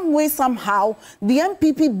 and some way, somehow, the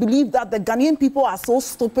NPP believe that the Ghanaian people are so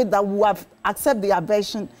stupid that we have accept their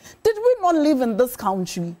version. Did we not live in this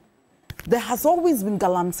country? There has always been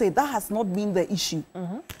Galamsey. That has not been the issue.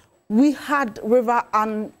 We had River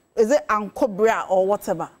Ankobria or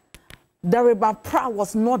whatever. The River Pra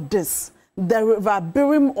was not this. The River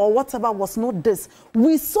Birim or whatever was not this.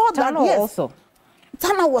 We saw that, yes. Also.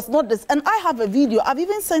 Tana was not this. And I have a video, I've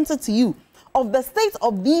even sent it to you, of the state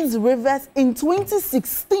of these rivers in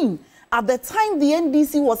 2016, at the time the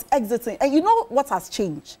NDC was exiting. And you know what has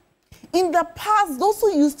changed? In the past, those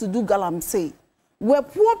who used to do Galamsey were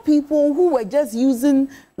poor people who were just using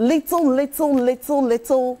little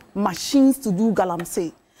machines to do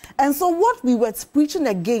Galamsey. And so what we were preaching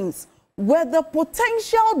against were the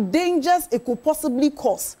potential dangers it could possibly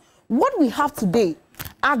cause. What we have today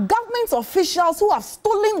are government officials who have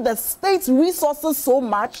stolen the state's resources so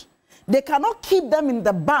much, they cannot keep them in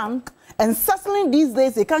the bank, and certainly these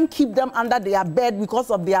days they can't keep them under their bed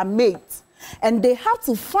because of their mates. And they have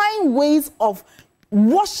to find ways of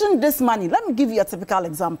washing this money. Let me give you a typical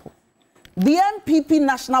example. The NPP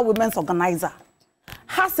National Women's Organizer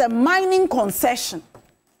has a mining concession.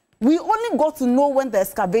 We only got to know when the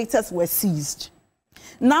excavators were seized.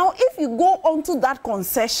 Now, if you go onto that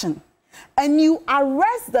concession and you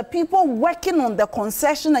arrest the people working on the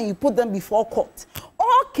concession and you put them before court,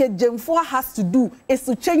 all KJ4 has to do is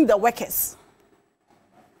to change the workers.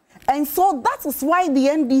 And so that is why the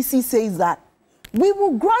NDC says that we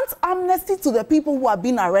will grant amnesty to the people who have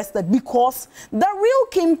been arrested, because the real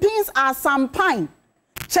kingpins are Sampine,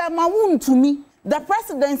 Chairman to me, the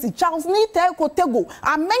presidency, Charles Nite Kotego,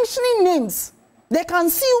 are mentioning names. They can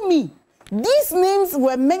sue me. These names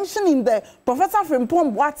were mentioned in the Professor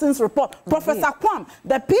Frimpong Watson's report. Professor Kwam,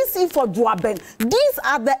 the PC for Joaben. These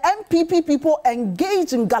are the MPP people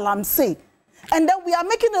engaged in Galamsey. And then we are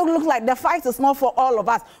making it look like the fight is not for all of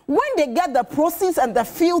us. When they get the proceeds and the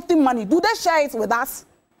filthy money, do they share it with us?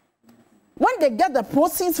 When they get the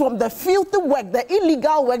proceeds from the filthy work, the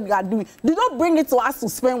illegal work they are doing, do not bring it to us to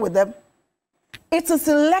spend with them. It is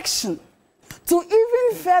election. To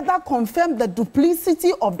even further confirm the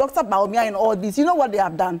duplicity of Dr. Baumia in all this, you know what they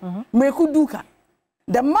have done? Mreku Duka,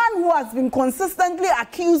 the man who has been consistently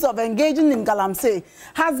accused of engaging in Galamsey,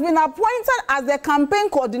 has been appointed as the campaign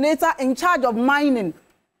coordinator in charge of mining.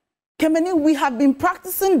 Kemeni, we have been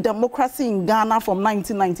practicing democracy in Ghana from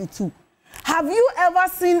 1992. Have you ever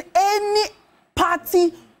seen any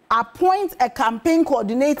party appoint a campaign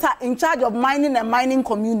coordinator in charge of mining and mining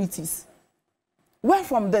communities? Where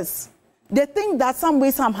from this? They think that some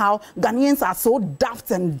way, somehow, Ghanaians are so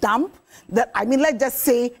daft and dumb that, I mean, let's just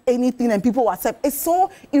say anything and people will accept. It's so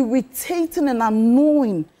irritating and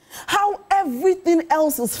annoying how everything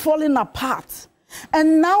else is falling apart.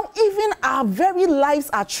 And now even our very lives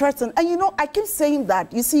are threatened. And you know, I keep saying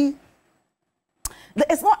that, you see,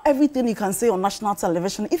 it's not everything you can say on national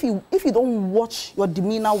television. If you don't watch your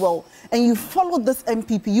demeanor well and you follow this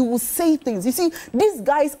MPP, you will say things. You see, these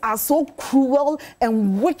guys are so cruel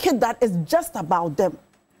and wicked that it's just about them.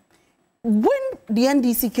 When the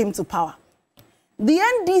NDC came to power, the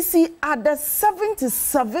NDC added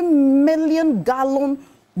 77 million gallon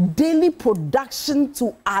daily production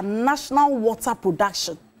to our national water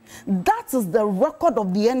production. That is the record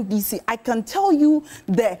of the NDC. I can tell you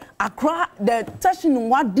the Accra, the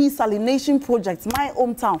Teshinunwa desalination project, my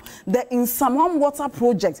hometown, the Insamam water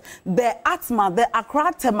project, the Atma, the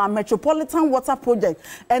Accra Tema Metropolitan water project,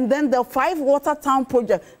 and then the 5 water town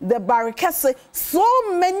project, the Barikese, so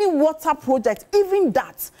many water projects. Even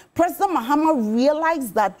that, President Mahama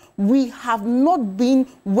realized that we have not been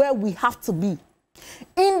where we have to be.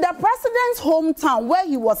 In the president's hometown, where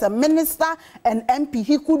he was a minister and MP,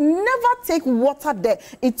 he could never take water there.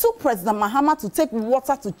 It took President Mahama to take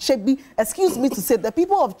water to Chebi. Excuse me to say, the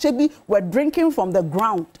people of Chebi were drinking from the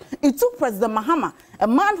ground. It took President Mahama, a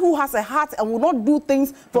man who has a heart and will not do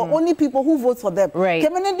things for only people who vote for them. Right.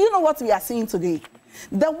 Kemene, do you know what we are seeing today?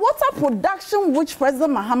 The water production which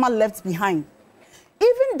President Mahama left behind,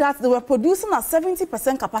 even that they were producing at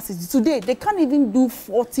 70% capacity, today they can't even do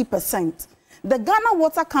 40%. The Ghana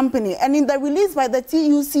Water Company, and in the release by the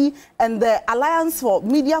TUC and the Alliance for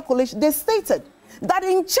Media College, they stated that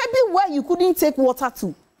in Chebi, where you couldn't take water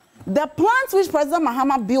to, the plants which President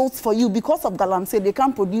Mahama built for you because of Galamsey, they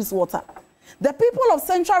can't produce water. The people of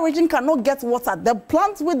Central Region cannot get water. The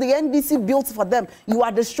plants with the NDC built for them, you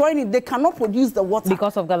are destroying it. They cannot produce the water.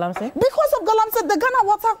 Because of Galamsey? Because of Galamsey, the Ghana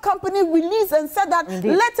Water Company released and said that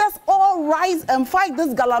let us all rise and fight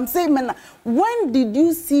this Galamsey man. When did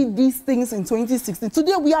you see these things in 2016?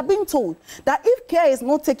 Today we are being told that if care is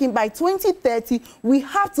not taken by 2030, we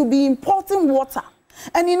have to be importing water.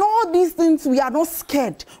 And in all these things, we are not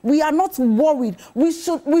scared. We are not worried. We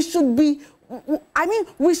should be, I mean,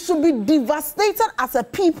 we should be devastated as a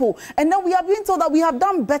people. And then we are being told that we have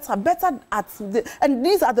done better at and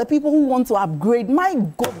these are the people who want to upgrade. My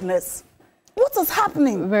goodness. What is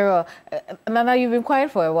happening? Very well. Nana, you've been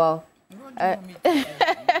quiet for a while.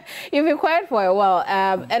 You've been quiet for a while.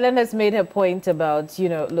 Ellen has made her point about, you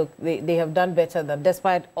know, look, they have done better than,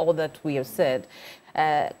 despite all that we have said,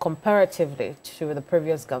 comparatively to the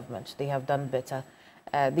previous government, they have done better.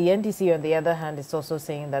 The NDC, on the other hand, is also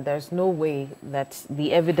saying that there's no way that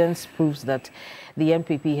the evidence proves that the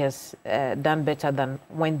NPP has done better than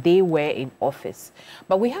when they were in office.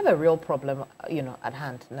 But we have a real problem, you know, at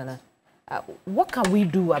hand, Nana. What can we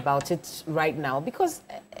do about it right now? Because,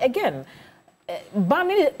 again,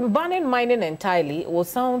 banning mining entirely will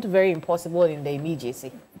sound very impossible in the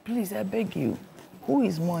immediacy. Please, I beg you, who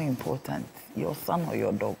is more important, your son or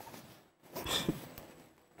your dog?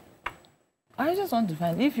 I just want to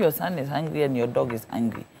find, if your son is hungry and your dog is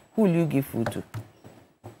angry, who will you give food to?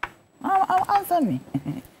 Answer me.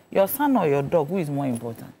 Your son or your dog, who is more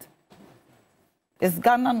important? Is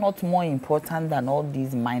Ghana not more important than all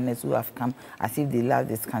these miners who have come as if they love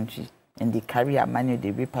this country and they carry our money,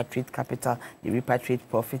 they repatriate capital, they repatriate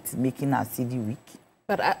profits, making our city weak?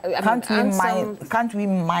 But can't we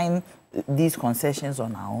mine these concessions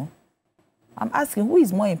on our own? I'm asking, who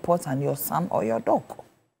is more important, your son or your dog?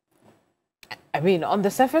 I mean, on the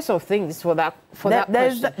surface of things, that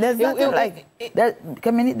question.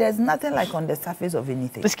 There's nothing like on the surface of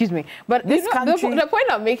anything. Excuse me, but this country, the point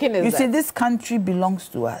I'm making is, you see, this country belongs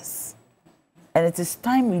to us, and it is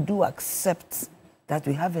time we do accept that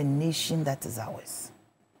we have a nation that is ours,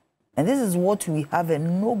 And this is what we have,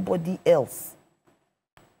 and nobody else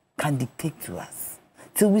can dictate to us.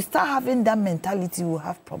 Till we start having that mentality, we'll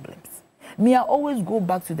have problems. Me, I always go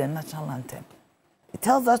back to the national anthem. It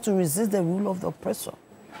tells us to resist the rule of the oppressor.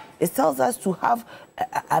 It tells us to have,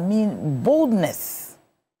 boldness.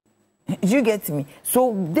 You get me?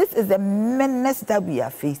 So this is the menace that we are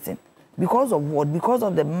facing. Because of what? Because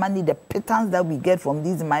of the money, the pittance that we get from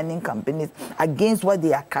these mining companies against what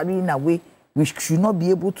they are carrying away. We should not be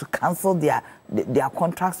able to cancel their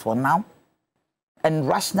contracts for now and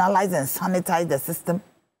rationalize and sanitize the system.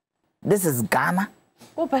 This is Ghana.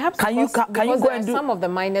 Well, perhaps can you go and do some of the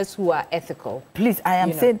miners who are ethical. Please, I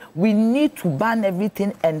am saying we need to ban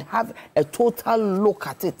everything and have a total look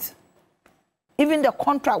at it. Even the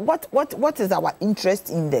contract, what is our interest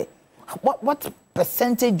in there? What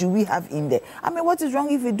percentage do we have in there? I mean, what is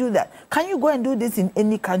wrong if we do that? Can you go and do this in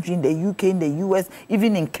any country, in the UK, in the US,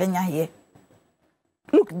 even in Kenya here?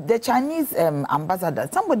 Look, the Chinese ambassador,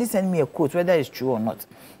 somebody sent me a quote, whether it's true or not.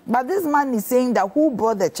 But this man is saying that who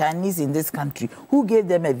brought the Chinese in this country? Who gave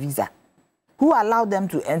them a visa? Who allowed them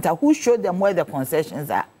to enter? Who showed them where the concessions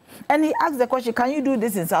are? And he asked the question, can you do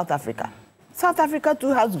this in South Africa? South Africa too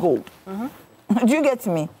has gold. Do you get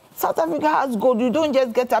me? South Africa has gold. You don't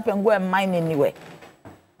just get up and go and mine anywhere.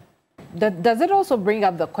 Does it also bring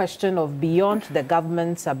up the question of beyond the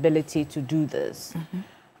government's ability to do this?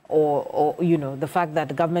 Or the fact that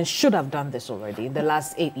the government should have done this already in the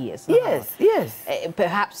last 8 years? Yes, yes.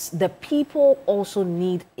 Perhaps the people also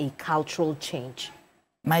need a cultural change.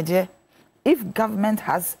 My dear, if government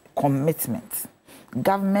has commitment,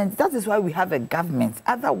 that is why we have a government.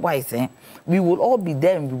 Otherwise, we will all be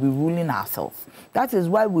there and we'll be ruling ourselves. That is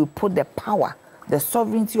why we put the power, the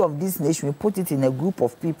sovereignty of this nation, we put it in a group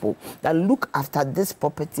of people that look after this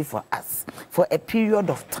property for us for a period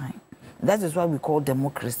of time. That is what we call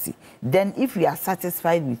democracy. Then if we are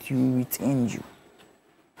satisfied with you, we retain you.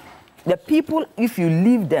 The people, if you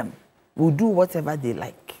leave them, will do whatever they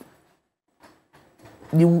like.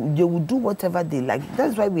 They will do whatever they like.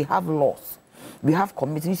 That's why we have laws. We have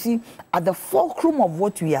committees. You see, at the fulcrum of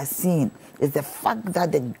what we are seeing is the fact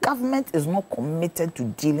that the government is not committed to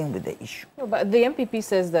dealing with the issue. No, but the MPP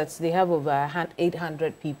says that they have over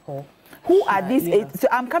 800 people. Who are these so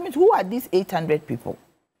I'm coming to who are these 800 people?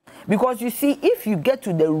 Because you see, if you get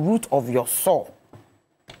to the root of your sore,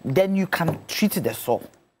 then you can treat the sore.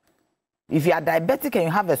 If you are diabetic and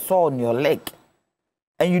you have a sore on your leg,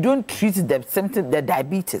 and you don't treat the symptom, the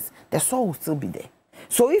diabetes, the sore will still be there.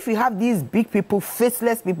 So if you have these big people,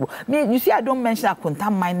 faceless people, I mean, you see, I don't mention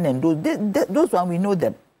Akunta Mine and those ones, we know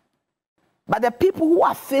them. But the people who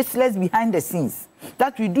are faceless behind the scenes,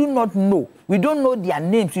 that we do not know, we don't know their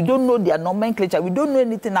names, we don't know their nomenclature, we don't know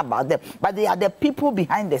anything about them, but they are the people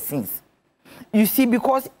behind the scenes. You see,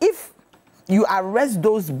 because if you arrest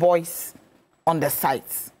those boys on the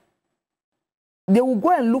sites, they will go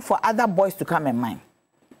and look for other boys to come and mine.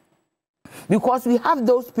 Because we have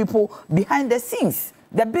those people behind the scenes,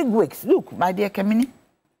 the big wigs. Look, my dear Kemini,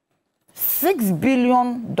 $6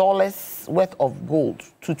 billion worth of gold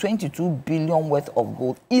to $22 billion worth of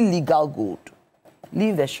gold, illegal gold,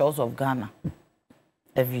 leave the shores of Ghana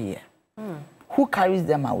every year. Who carries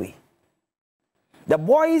them away? The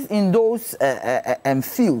boys in those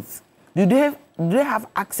fields, do they have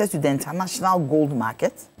access to the international gold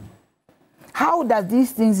market? How does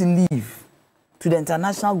these things leave to the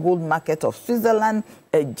international gold market of Switzerland,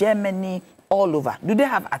 Germany, all over? Do they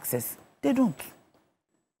have access? They don't.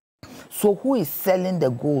 So who is selling the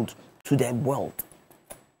gold to the world?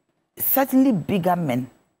 Certainly bigger men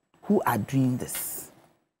who are doing this.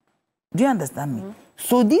 Do you understand me?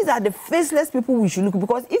 So these are the faceless people we should look,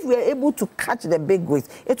 because if we are able to catch the big wigs,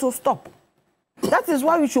 it will stop. That is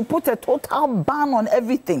why we should put a total ban on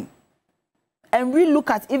everything. And we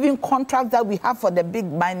look at even contracts that we have for the big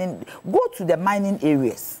mining. Go to the mining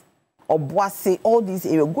areas, or Boise, all these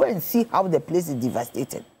areas. Go and see how the place is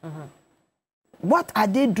devastated. What are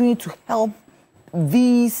they doing to help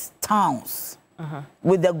these towns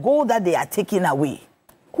with the gold that they are taking away?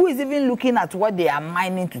 Who is even looking at what they are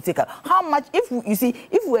mining to take out? How much, if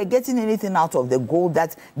we're getting anything out of the gold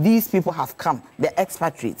that these people have come, the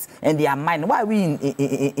expatriates, and they are mining, why are we in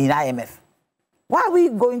IMF? Why are we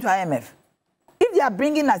going to IMF? If they are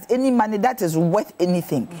bringing us any money that is worth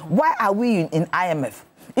anything, why are we in IMF?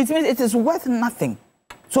 It means it is worth nothing.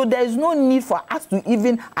 So there is no need for us to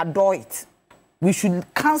even adore it. We should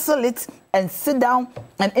cancel it and sit down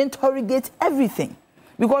and interrogate everything.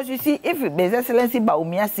 Because you see, if His Excellency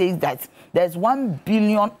Baumia says that there's 1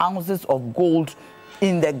 billion ounces of gold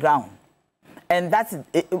in the ground, and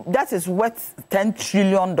that is worth $10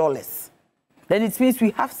 trillion. then it means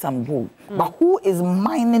we have some gold. But who is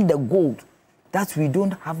mining the gold that we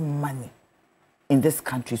don't have money in this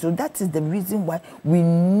country? So that is the reason why we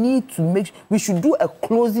need to we should do a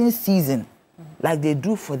closing season like they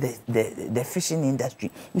do for the fishing industry.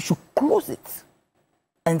 We should close it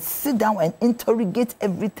and sit down and interrogate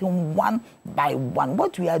everything one by one.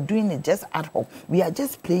 What we are doing is just ad hoc. We are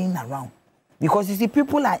just playing around. Because you see,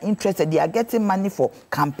 people are interested. They are getting money for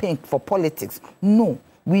campaign, for politics. No,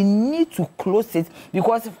 we need to close it,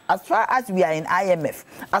 because as far as we are in IMF,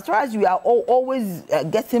 as far as we are always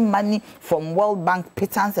getting money from World Bank,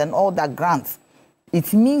 pittance and all that grants,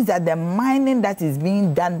 it means that the mining that is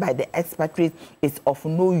being done by the expatriates is of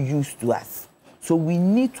no use to us. So we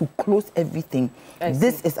need to close everything.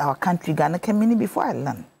 This is our country, Ghana. Coming before I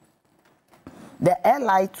learn. The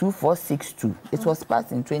LI 2462, it was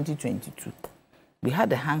passed in 2022. We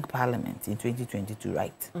had a hang parliament in 2022,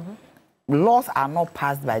 right? Laws are not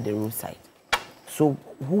passed by the roadside. So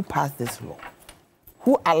who passed this law?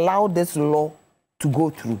 Who allowed this law to go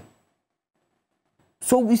through?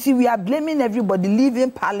 So we see we are blaming everybody, leaving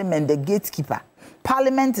parliament, the gatekeeper.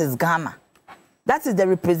 Parliament is Ghana. That is the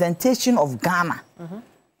representation of Ghana.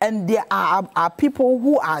 And there are people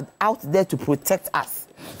who are out there to protect us.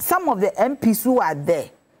 Some of the MPs who are there,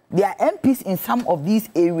 they are MPs in some of these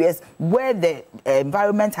areas where the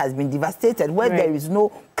environment has been devastated, where there is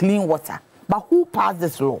no clean water. But who passed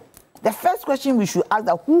this law? The first question we should ask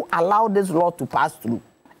is who allowed this law to pass through?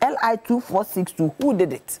 LI 2462, who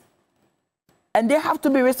did it? And they have to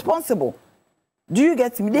be responsible. Do you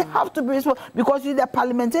get me? They have to be responsible, because the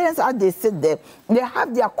parliamentarians, as they sit there, they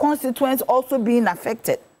have their constituents also being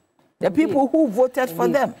affected. The people who voted for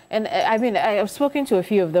them. And I mean, I have spoken to a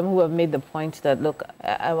few of them who have made the point that, look,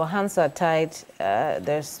 our hands are tied.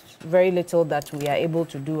 There's very little that we are able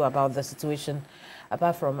to do about the situation,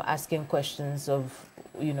 apart from asking questions of,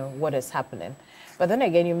 you know, what is happening. But then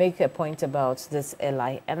again, you make a point about this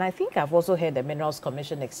LI. And I think I've also heard the Minerals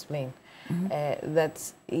Commission explain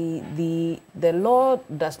that the law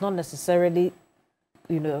does not necessarily,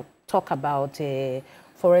 you know, talk about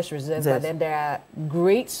forest reserves, but then there are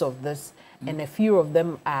grades of this, and a few of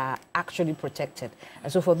them are actually protected.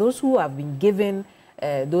 And so for those who have been given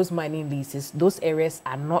those mining leases, those areas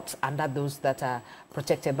are not under those that are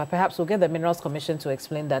protected. But perhaps we'll get the Minerals Commission to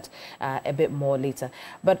explain that a bit more later.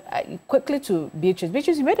 But quickly to Beatrice.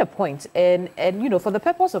 Beatrice, you made a point, and you know, for the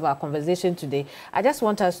purpose of our conversation today, I just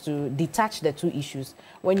want us to detach the two issues.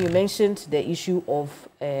 When you mentioned the issue of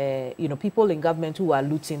you know, people in government who are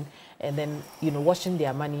looting and then, you know, washing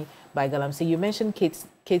their money by Galamsey, you mentioned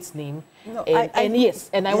Kate's name, no,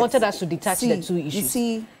 I wanted us to detach the two issues. You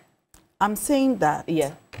see, I'm saying that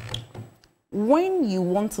when you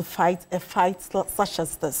want to fight a fight such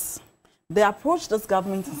as this, the approach this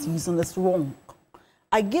government is using is wrong.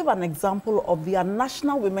 I give an example of their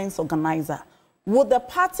National Women's Organizer. Would the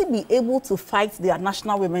party be able to fight their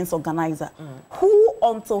National Women's Organizer, who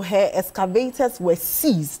until her excavators were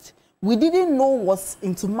seized, we didn't know was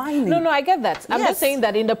into mining? No, I get that. I'm just saying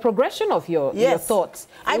that in the progression of your thoughts.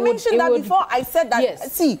 I mentioned that before. I said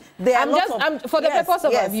that. See, there are for the purpose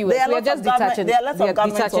of our viewers, we are just detaching. There are lots of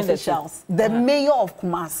government officials. The mayor of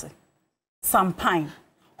Kumasi, Sampine,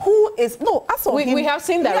 who is we have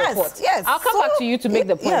seen that report. Yes, I'll come back to you to make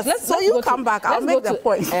the point. Let's come back. I'll make the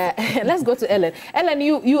point. Let's go to Ellen. Ellen,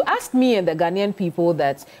 you asked me and the Ghanaian people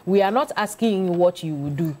that we are not asking you what you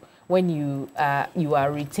would do when you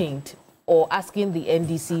are retained, or asking the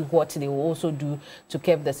NDC what they will also do to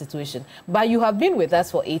curb the situation. But you have been with us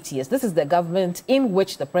for 8 years. This is the government in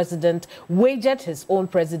which the president wagered his own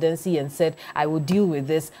presidency and said, I will deal with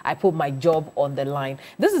this. I put my job on the line.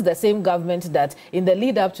 This is the same government that in the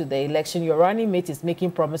lead up to the election, your running mate is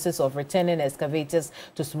making promises of returning excavators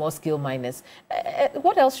to small-scale miners.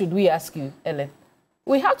 What else should we ask you, Ellen?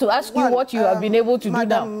 We have to ask you what you have been able to do now.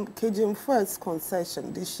 Madam Kejimfua's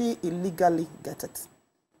concession, did she illegally get it?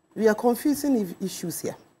 We are confusing issues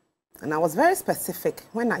here. And I was very specific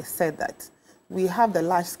when I said that we have the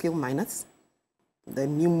large-scale miners, the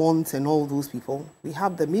Newmont and all those people. We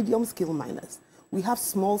have the medium-scale miners. We have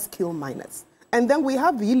small-scale miners. And then we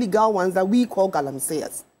have the illegal ones that we call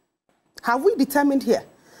galamseyers. Have we determined here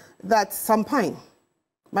that Sampine,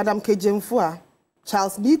 Madam Kejimfua,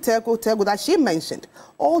 Charles Tego that she mentioned,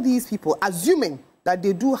 all these people, assuming that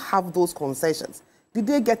they do have those concessions, did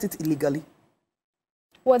they get it illegally?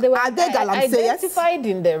 Well, they were galamseyers? Identified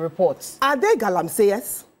in the reports. Are they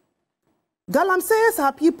galamseyers? Galamseyers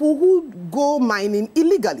are people who go mining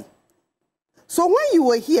illegally. So when you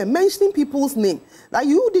were here mentioning people's name, that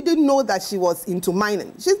you didn't know that she was into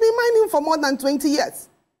mining. She's been mining for more than 20 years.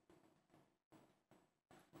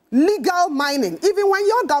 legal mining. Even when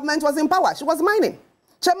your government was in power, she was mining.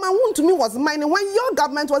 Chairman Woon to me was mining when your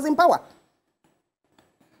government was in power.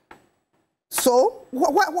 So,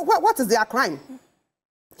 what is their crime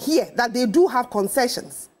here that they do have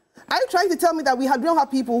concessions? Are you trying to tell me that we don't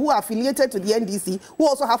have people who are affiliated to the NDC who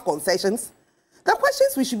also have concessions? The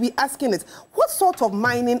questions we should be asking is, what sort of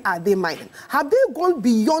mining are they mining? Have they gone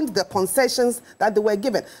beyond the concessions that they were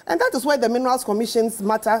given? And that is where the Minerals Commission's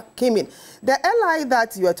matter came in. The LI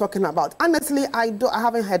that you are talking about, honestly, I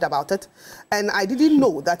haven't heard about it, and I didn't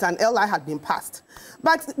know that an LI had been passed.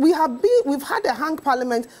 But we've had a hung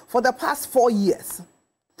parliament for the past 4 years.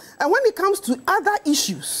 And when it comes to other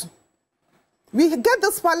issues, we get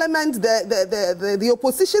this parliament, the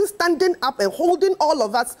opposition standing up and holding all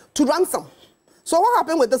of us to ransom. So what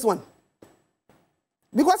happened with this one?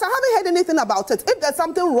 Because I haven't heard anything about it. If there's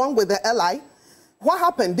something wrong with the LI, what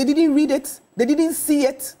happened? They didn't read it, they didn't see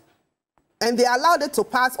it, and they allowed it to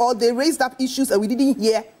pass, or they raised up issues and we didn't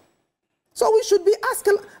hear. So we should be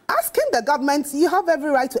asking the government. You have every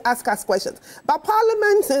right to ask us questions. But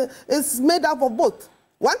Parliament is made up of both.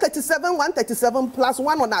 137 plus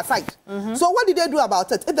one on our side. So what did they do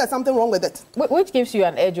about it if there's something wrong with it? Which gives you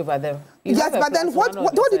an edge over them? Yes, but then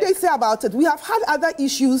what did they say about it? We have had other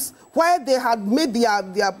issues where they had made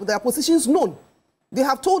their positions known. They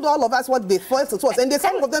have told all of us what they felt it was, and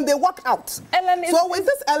some of them, they walked out. So with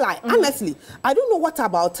this LI, honestly, I don't know what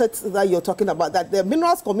about it that you're talking about, that the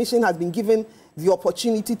Minerals Commission has been given the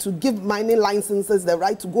opportunity to give mining licenses the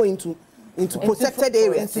right to go into protected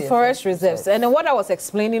areas. Into forest reserves. And then what I was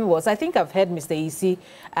explaining was, I think I've heard Mr. Isi,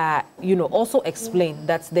 also explain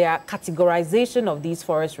that there are categorization of these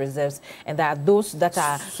forest reserves, and there are those that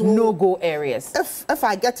are no-go areas. If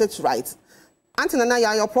I get it right, Auntie Nana,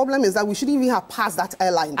 your problem is that we shouldn't even have passed that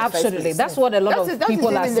airline in the first place. That's what a lot of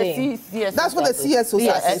people are saying. That's what the CSO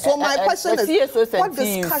says. So my question is, what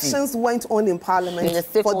discussions went on in Parliament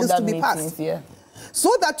for this to be passed?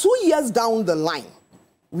 So that 2 years down the line,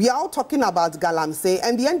 we are all talking about Galamsey,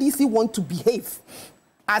 and the NDC want to behave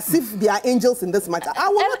as if they are angels in this matter. I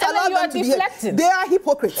will not allow them to behave. They are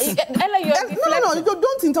hypocrites. No,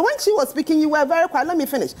 don't interrupt. When she was speaking, you were very quiet. Let me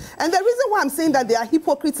finish. And the reason why I'm saying that they are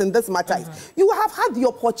hypocrites in this matter is you have had the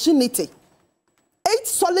opportunity 8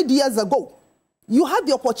 solid years ago. You had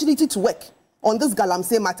the opportunity to work on this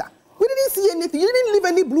Galamsey matter. We didn't see anything. You didn't leave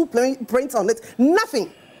any blueprints on it. Nothing.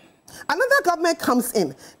 Another government comes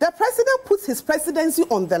in. The president puts his presidency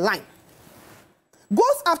on the line.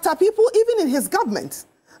 Goes after people even in his government.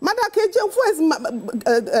 Madam Kejemfo's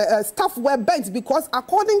staff were bent because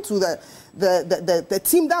according to the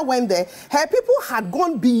team that went there, her people had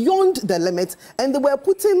gone beyond the limit and they were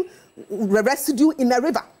putting residue in the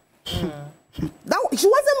river. She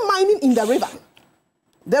wasn't mining in the river.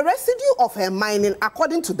 The residue of her mining,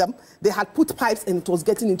 according to them, they had put pipes and it was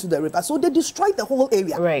getting into the river. So they destroyed the whole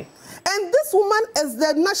area. Right. And this woman is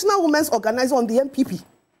the National Women's Organizer on the MPP.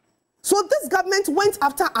 So this government went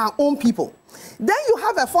after our own people. Then you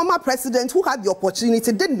have a former president who had the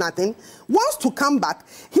opportunity, did nothing, wants to come back.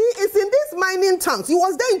 He is in these mining towns. He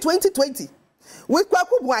was there in 2020 with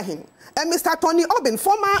Kwaku Buahin and Mr. Tony Obin,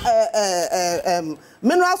 former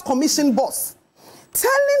Minerals Commission boss,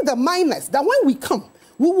 telling the miners that when we come,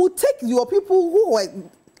 we will take your people who were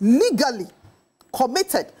legally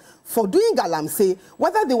committed for doing Galamsey,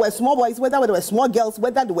 whether they were small boys, whether they were small girls,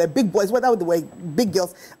 whether they were big boys, whether they were big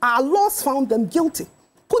girls. Our laws found them guilty,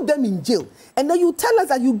 put them in jail, and then you tell us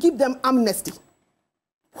that you give them amnesty.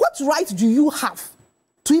 What right do you have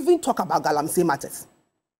to even talk about Galamsey matters?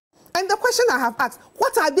 And the question I have asked,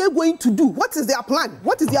 what are they going to do? What is their plan?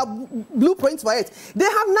 What is their blueprint for it? They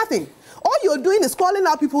have nothing. All you're doing is calling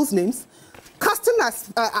out people's names, casting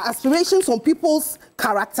aspirations on people's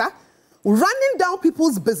character, running down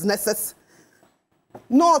people's businesses.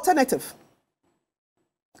 No alternative.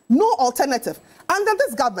 No alternative. Under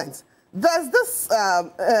this government, there's this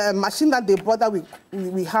machine that they brought that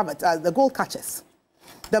we have it, the gold catchers,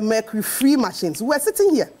 the mercury-free machines. We're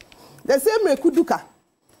sitting here. They say Merkuduka,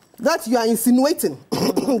 that you are insinuating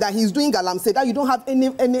that he's doing Galamsey, that you don't have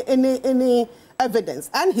any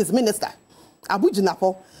evidence. And his minister, Abu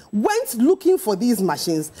Jinapo, went looking for these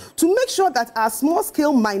machines to make sure that our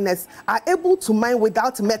small-scale miners are able to mine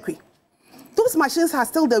without mercury. Those machines are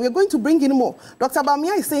still there. We're going to bring in more. Dr.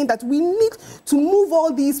 Bamia is saying that we need to move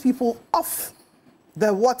all these people off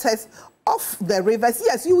the waters, off the rivers.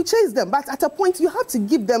 Yes, you will chase them, but at a point you have to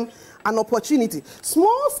give them an opportunity.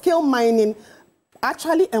 Small-scale mining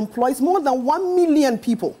actually employs more than 1 million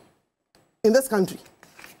people in this country.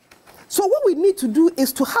 So what we need to do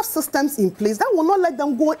is to have systems in place that will not let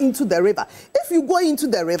them go into the river. If you go into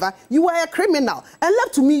the river, you are a criminal. And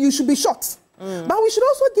left to me, you should be shot. But we should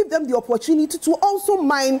also give them the opportunity to also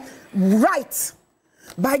mine right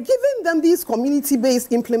by giving them these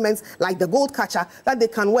community-based implements like the gold catcher that they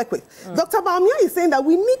can work with. Dr. Baumia is saying that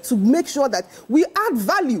we need to make sure that we add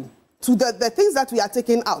value to the things that we are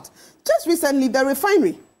taking out. Just recently, the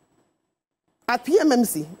refinery at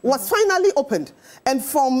PMMC was finally opened. And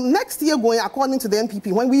from next year going, according to the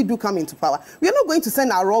NPP, when we do come into power, we are not going to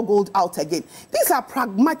send our raw gold out again. These are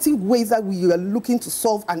pragmatic ways that we are looking to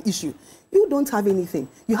solve an issue. You don't have anything.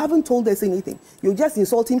 You haven't told us anything. You're just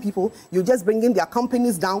insulting people. You're just bringing their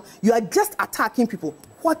companies down. You are just attacking people.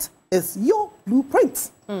 What is your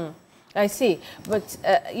blueprint? I see. But,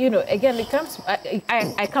 you know, again, it comes,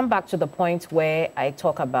 I come back to the point where I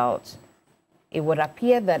talk about it would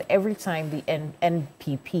appear that every time the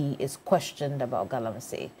NPP is questioned about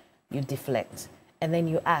Galamsey, you deflect. And then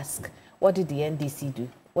you ask, what did the NDC do?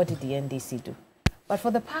 What did the NDC do? But for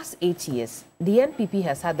the past 8 years, the NPP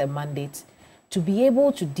has had the mandate to be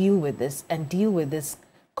able to deal with this and deal with this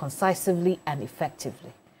concisely and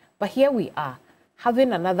effectively. But here we are,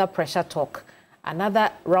 having another pressure talk, another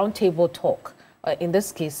roundtable talk. In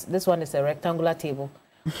this case, this one is a rectangular table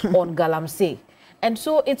on Galamsey. And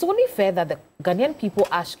so it's only fair that the Ghanaian people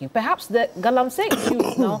ask you, perhaps the Galamsey issue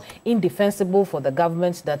is now indefensible for the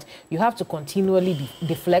government that you have to continually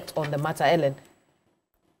deflect on the matter, Ellen.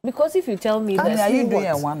 Because if you tell me that... Are you doing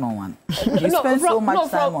a one-on-one? You spend so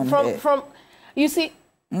much time on it. You see...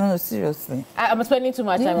 No, seriously. I'm spending too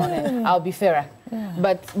much time on it. I'll be fairer.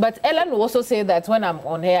 Yeah. But Ellen will also say that when I'm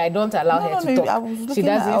on her, I don't allow her to talk. She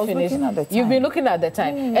doesn't finish. You've been looking at the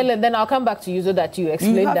time. Ellen, then I'll come back to you so that you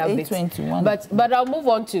explain that bit. 8:21. But I'll move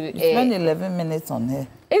on to... You spend 11 minutes on her.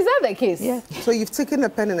 Is that the case? Yes. So you've taken a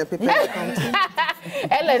pen and a paper.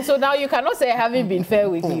 Ellen, so now you cannot say I haven't been fair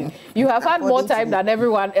with you. You have had more time than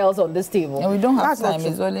everyone else on this table. And we don't have time.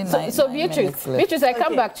 It's only 9 So Beatrice, I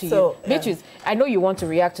come back to you. Beatrice, I know you want to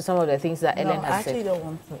react to some of the things that Ellen has said. I actually don't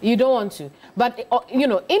want to. You don't want to. But, you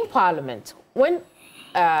know, in Parliament, when,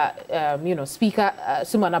 you know, Speaker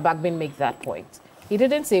Sumana Bagbin made that point, he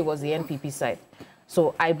didn't say it was the NPP side.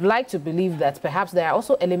 So I'd like to believe that perhaps there are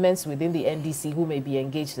also elements within the NDC who may be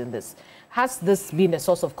engaged in this. Has this been a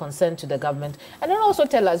source of concern to the government? And then also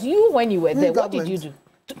tell us, you, when you were there, what did you do?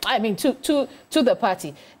 I mean, to the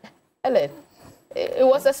party. Ellen, it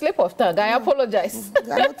was a slip of tongue. I apologize. They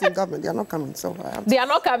are not in government. They are not coming. So they are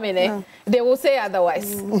not coming, eh? No. They will say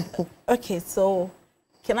otherwise. Okay, so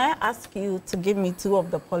can I ask you to give me 2 of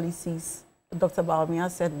the policies Dr. Baumia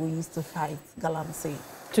said we used to fight Galamsey?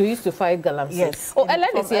 To used to fight Galamsey? Yes. Oh, Ellen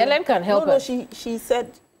is here. Ellen can help us. No, she said...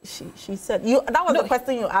 She said that was the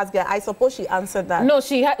question you asked her. I suppose she answered that. No,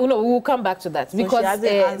 no, we will come back to that, so because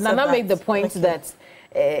Nana made the point that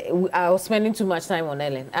I was spending too much time on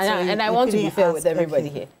Ellen, and I want to be fair with everybody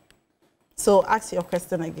here. So ask your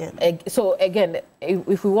question again. So again,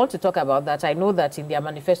 if we want to talk about that, I know that in their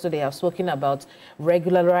manifesto they have spoken about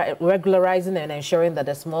regularizing and ensuring that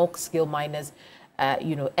the small-scale miners,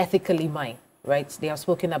 you know, ethically mine. Right? They have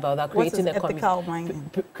spoken about that,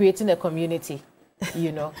 creating a community.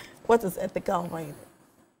 You know. What is ethical mining?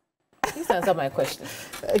 Please answer my question.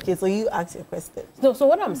 Okay, so you ask your question. No, so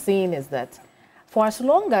what I'm saying is that for as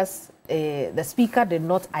long as the speaker did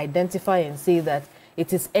not identify and say that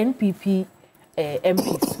it is NPP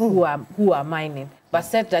MPs who are mining, but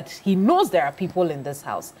said that he knows there are people in this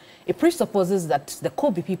house, it presupposes that there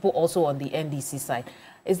could be people also on the NDC side.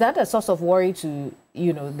 Is that a source of worry to,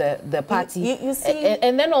 you know, the party? You see,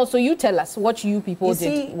 and then also you tell us what you people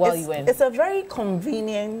did while you were in. It's a very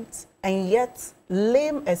convenient and yet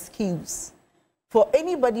lame excuse for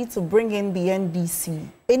anybody to bring in the NDC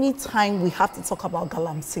anytime we have to talk about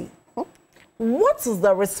Galamsey. What is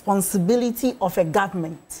the responsibility of a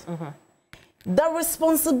government? The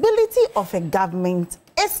responsibility of a government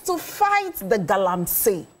is to fight the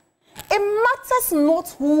Galamsey. It matters not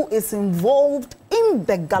who is involved in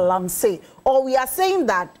the Galamsey. Or we are saying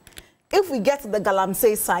that if we get to the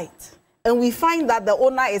Galamsey site and we find that the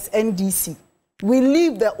owner is NDC, we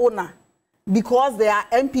leave the owner because there are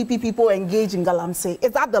NPP people engaged in Galamsey.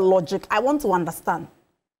 Is that the logic? I want to understand.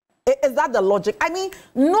 Is that the logic? I mean,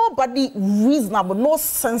 nobody reasonable, no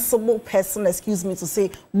sensible person, excuse me to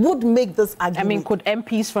say, would make this argument. I mean, could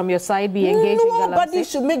MPs from your side be engaged in Galamsey? Nobody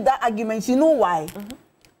should make that argument. You know why?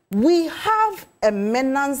 We have a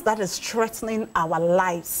menace that is threatening our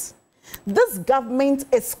lives. This government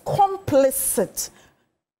is complicit,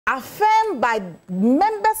 affirmed by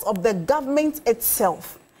members of the government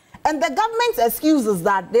itself. And the government excuses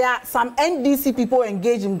that there are some NDC people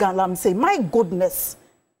engaged in Galamsey. My goodness.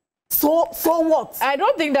 So what? I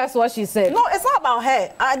don't think that's what she said. No, it's not about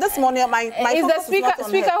her. This morning, my is the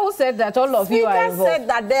speaker who said that all of you are involved? Said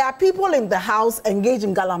that there are people in the house engaged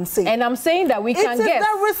in Galamsey. And I'm saying that we can guess. It is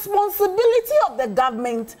the responsibility of the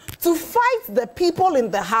government to fight the people in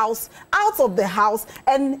the house, out of the house,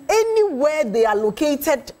 and anywhere they are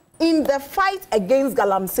located in the fight against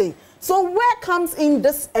Galamsey. So where comes in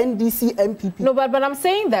this NDC MPP? No, but I'm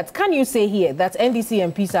saying that, can you say here that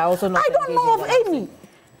NDC MPs are also not I don't know of any.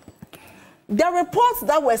 The reports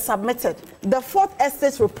that were submitted, the Fourth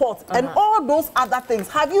Estate report, and all those other things,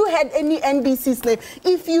 have you heard any NDC's name?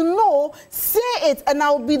 If you know, say it, and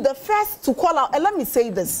I'll be the first to call out. And let me say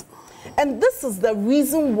this. And this is the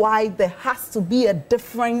reason why there has to be a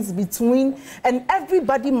difference between, and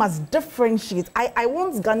everybody must differentiate. I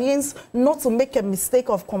want Ghanaians not to make a mistake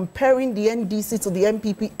of comparing the NDC to the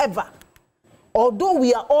MPP ever. Although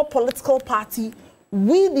we are all political party,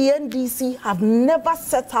 we, the NDC, have never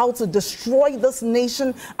set out to destroy this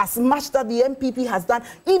nation as much that the MPP has done,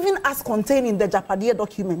 even as contained in the Japadia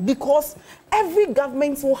document, because every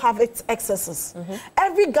government will have its excesses.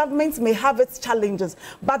 Every government may have its challenges,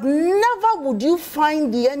 but never would you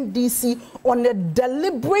find the NDC on a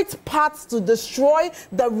deliberate path to destroy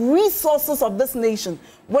the resources of this nation.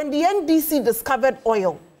 When the NDC discovered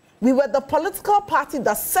oil, we were the political party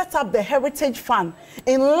that set up the Heritage Fund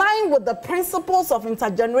in line with the principles of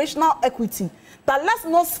intergenerational equity, that let's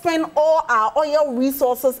not spend all our oil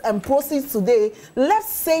resources and proceeds today,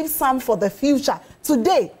 let's save some for the future.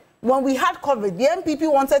 Today, when we had COVID, the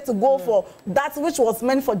MPP wanted to go for that which was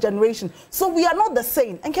meant for generation. So we are not the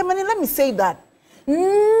same. And Kemeni, let me say that.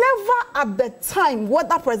 Never at the time,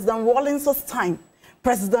 whether President Rawlings's time,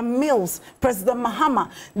 President Mills, President Mahama,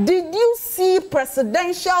 did you see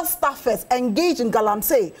presidential staffers engage in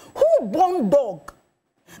Galamsey? Who born dog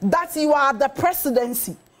that you are the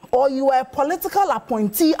presidency or you are a political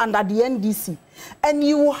appointee under the NDC and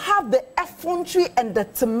you have the effrontery and the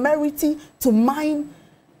temerity to mine,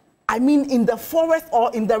 I mean, in the forest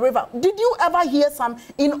or in the river? Did you ever hear some,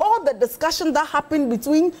 in all the discussion that happened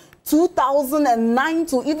between 2009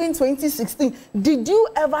 to even 2016, did you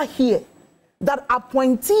ever hear that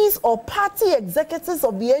appointees or party executives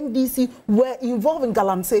of the NDC were involved in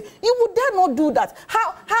Galamsey? You would dare not do that.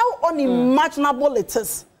 How unimaginable it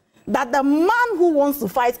is that the man who wants to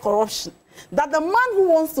fight corruption, that the man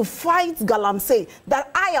who wants to fight Galamsey,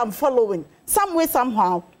 that I am following, some way,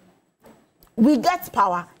 somehow, we get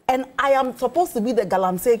power, and I am supposed to be the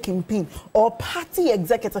Galamsey kingpin or party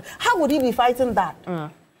executive. How would he be fighting that?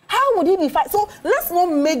 How would he be fighting? So let's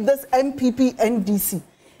not make this MPP NDC.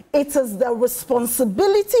 It is the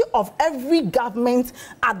responsibility of every government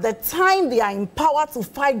at the time they are in power to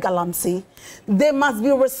fight Galamsey. They must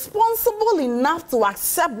be responsible enough to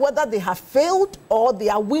accept whether they have failed or they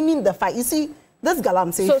are winning the fight. You see, this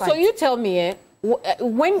Galamsey fight. So you tell me,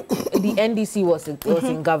 when the NDC was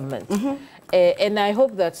in government, and I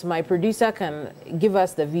hope that my producer can give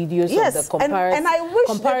us the videos of the comparison. And I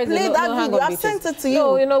wish they play that video. I've sent it to you.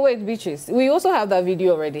 No, you know, wait, Beatrice. We also have that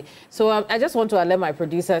video already. So I just want to allow my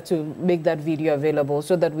producer to make that video available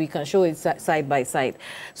so that we can show it side by side.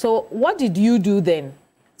 So what did you do then?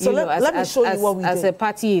 So let me show you what we did. As a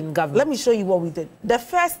party in government. Let me show you what we did. The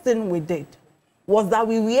first thing we did was that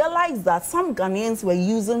we realized that some Ghanaians were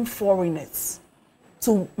using foreigners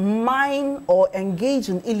to mine or engage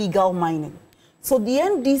in illegal mining. So the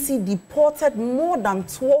NDC deported more than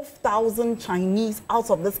 12,000 Chinese out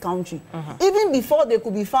of this country, even before they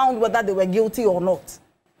could be found whether they were guilty or not.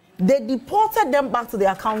 They deported them back to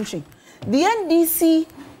their country. The NDC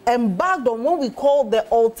embarked on what we call the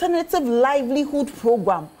Alternative Livelihood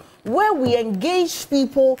Program, where we engage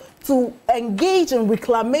people to engage in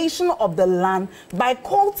reclamation of the land by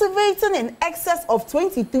cultivating in excess of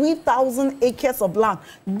 23,000 acres of land.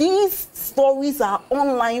 These stories are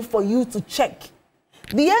online for you to check.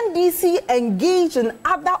 The NDC engaged in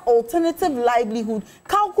other alternative livelihood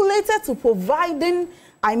calculated to providing,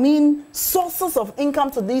 sources of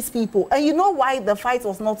income to these people. And you know why the fight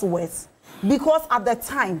was not worse? Because at the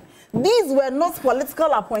time, these were not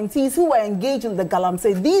political appointees who were engaged in the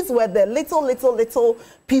Galamsey. These were the little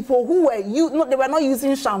people who were they were not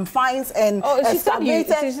using champagnes and she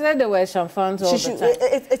said there were champagnes all the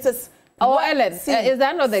time. It is. Oh, Ellen, is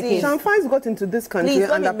that not the case? Champagnes got into this country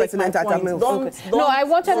under President Atamil. No, I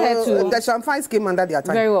wanted her to. The champagnes came under their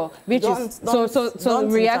time. Very well. So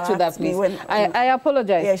react to that, please. I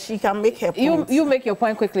apologize. Yeah, she can make her point. You make your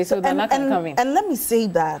point quickly so then I can come in. And let me say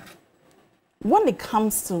that when it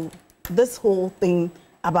comes to this whole thing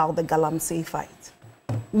about the Galamsey fight,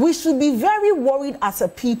 we should be very worried as a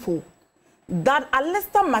people that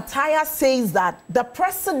Alistair Matthias says that the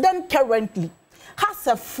president currently has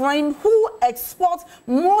a friend who exports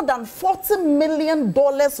more than $40 million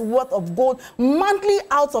worth of gold monthly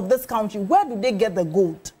out of this country. Where do they get the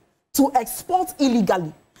gold? To export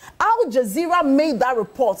illegally. Al Jazeera made that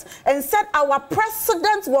report and said our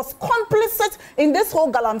president was complicit in this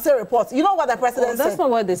whole Galamsey report. You know what the president said? That's not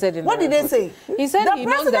what they said in What did they say? He said the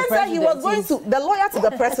president said he was going to, the lawyer to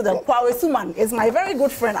the president, Kwawe Suman, is my very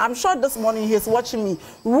good friend. I'm sure this morning he's watching me.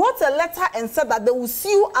 Wrote a letter and said that they will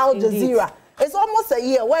sue Al Jazeera. It's almost a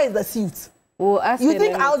year. Where is the suit? You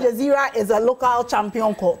think Al Jazeera is a local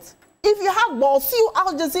champion court? If you have balls, sue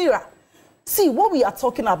Al Jazeera. See, what we are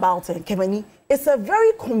talking about, Kemeni, it's a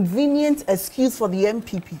very convenient excuse for the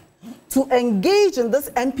MPP to engage in this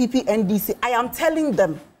MPP NDC. I am telling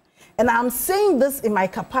them, and I'm saying this in my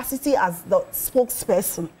capacity as the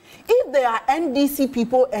spokesperson, if there are NDC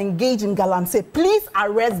people engaged in Galamsey, please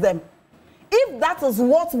arrest them. If that is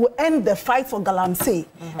what will end the fight for Galamsey,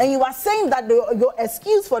 and you are saying that your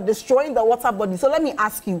excuse for destroying the water body, so let me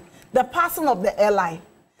ask you, the person of the airline,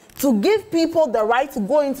 to give people the right to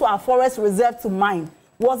go into our forest reserve to mine,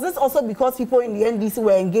 was this also because people in the NDC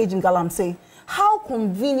were engaged in Galamsey? How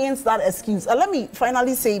convenient that excuse? And let me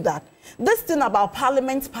finally say that this thing about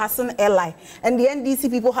Parliament passing airline and the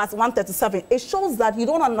NDC people has 137, it shows that you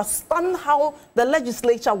don't understand how the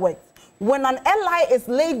legislature works. When an ally is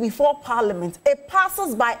laid before Parliament, it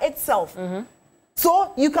passes by itself.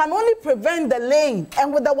 So you can only prevent the laying.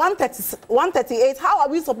 And with the 138, how are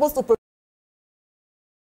we supposed to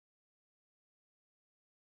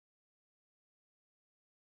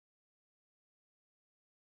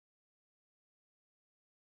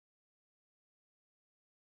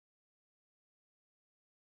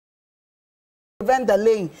prevent the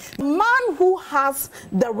laying? Man who has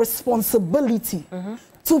the responsibility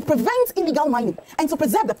to prevent illegal mining and to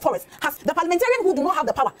preserve the forest has the parliamentarian who do not have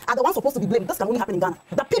the power are the ones supposed to be blamed. This can only happen in Ghana.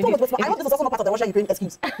 The people with responsibility. I know this is also not part of the Russia-Ukraine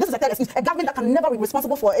excuse. This is a third excuse. A government that can never be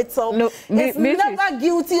responsible for itself. No, it's never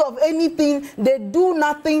guilty of anything. They do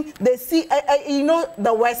nothing. They see, you know,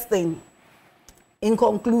 the worst thing. In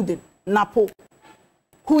concluding, Napo,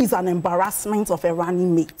 who is an embarrassment of a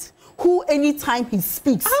running mate, who anytime he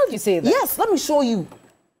speaks. How do you say that? Yes, let me show you.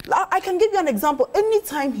 I can give you an example.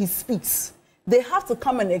 Anytime he speaks, they have to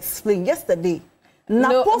come and explain. Yesterday,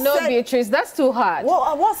 Napo said, Beatrice, that's too hard.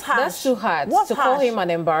 Well, what's harsh? That's too hard. What's to harsh? Call him an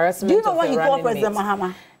embarrassment. Do you know what he called President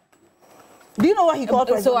Mahama? Do you know what he called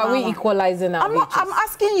President Mahama? So are we equalizing our I'm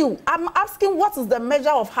asking you. I'm asking what is the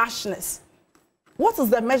measure of harshness? What is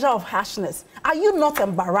the measure of harshness? Are you not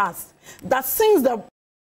embarrassed that since the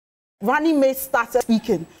running mate started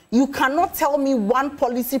speaking, you cannot tell me one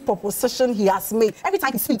policy proposition he has made? Every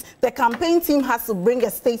time he speaks, the campaign team has to bring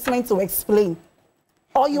a statement to explain.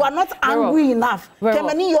 Or you are not angry enough.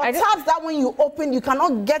 Kemeni, your taps that when you open, you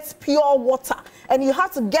cannot get pure water. And you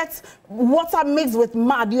have to get water mixed with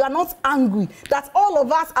mud. You are not angry. That all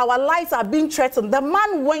of us, our lives are being threatened. The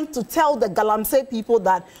man went to tell the Galamsey people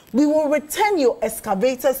that we will return your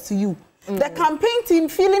excavators to you. The campaign team,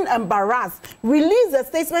 feeling embarrassed, released the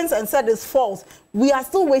statements and said it's false. We are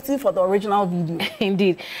still waiting for the original video.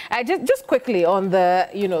 Indeed. Just quickly on the,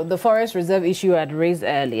 the forest reserve issue I had raised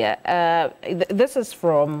earlier. This is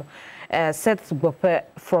from Seth Gope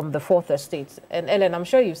from the 4th Estate. And Ellen, I'm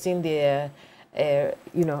sure you've seen the,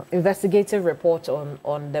 investigative report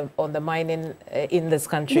on the mining in this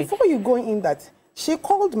country. Before you go in that, she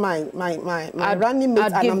called my running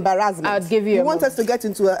mate an embarrassment. I'd give you. You want us to get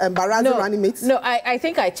into an embarrassing running mates? No, I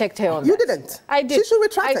think I checked her on that. You didn't. I did. She should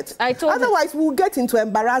retract it. I told Otherwise, we'll get into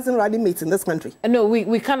embarrassing running mates in this country. No,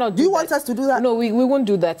 we cannot. Do you want us to do that? No, we won't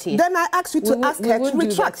do that here. Then I ask you to ask her to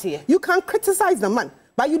retract. You can criticize the man,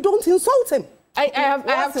 but you don't insult him. I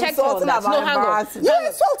have checked her on that. No, hang on. You're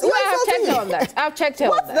insulting. I have checked her on that. I've checked her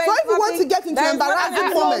on that. So if you want to get into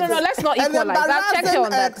embarrassing moments, no, let's not equalize. I've checked her on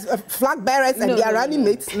that. Flag bearers and their running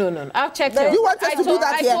mates. No. I've checked her. You want us to do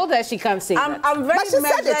that here? I told her she can't say that. I'm very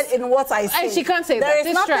measured in what I say. She can't say that. There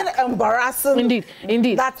is nothing embarrassing.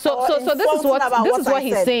 Indeed. So this is what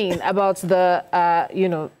he's saying about the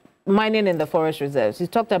mining in the forest reserves. He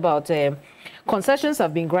talked about concessions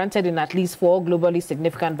have been granted in at least 4 globally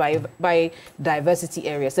significant biodiversity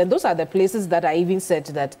areas. And those are the places that I even said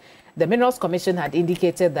that the Minerals Commission had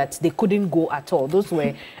indicated that they couldn't go at all. Those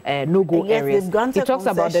were no-go areas. He talks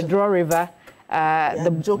about the Draw River,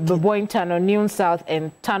 the Boyne Tunnel, New South,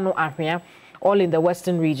 and Tano Ahria, all in the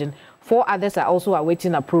western region. 4 others are also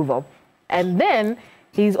awaiting approval. And then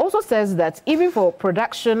he also says that even for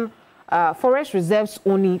production forest reserves,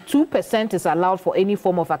 only 2% is allowed for any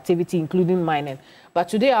form of activity, including mining. But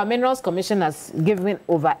today, our Minerals Commission has given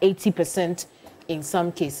over 80% in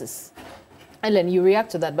some cases. Ellen, you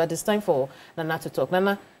react to that, but it's time for Nana to talk.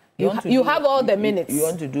 Nana, You have all the minutes. You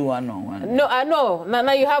want to do one-on-one? No, I know.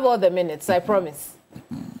 Nana, you have all the minutes, I promise.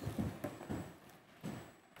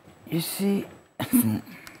 You see,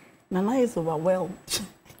 Nana is overwhelmed.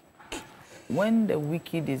 When the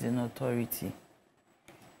wicked is in authority,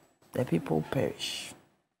 the people perish.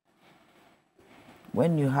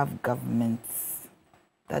 When you have governments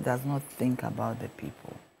that does not think about the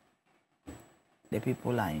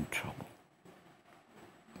people are in trouble.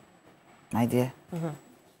 My dear,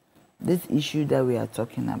 this issue that we are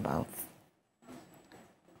talking about,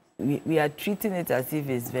 we are treating it as if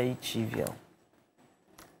it's very trivial.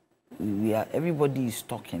 Everybody is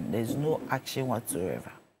talking. There's no action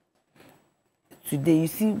whatsoever. Today, you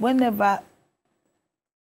see, whenever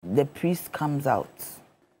the priest comes out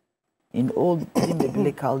in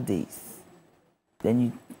biblical days,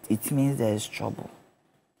 then it means there is trouble.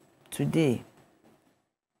 Today,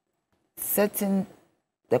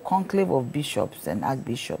 the conclave of bishops and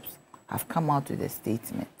archbishops have come out with a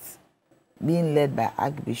statement, being led by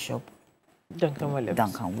Archbishop Duncan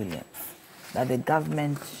Williams, that the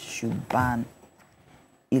government should ban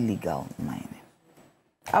illegal mining.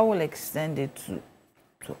 I will extend it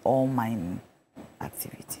to all mining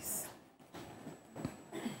activities.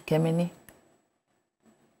 Kemini,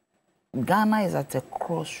 Ghana is at a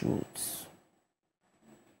crossroads.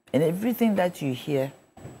 And everything that you hear,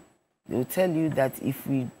 they will tell you that if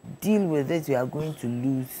we deal with it, we are going to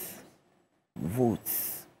lose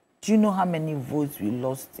votes. Do you know how many votes we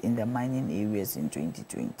lost in the mining areas in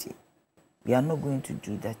 2020? We are not going to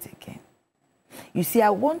do that again. You see, I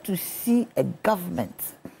want to see a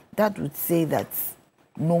government that would say that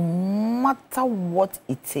no matter what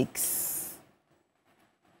it takes,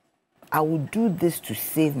 I will do this to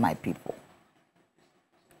save my people.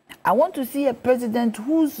 I want to see a president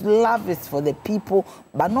whose love is for the people,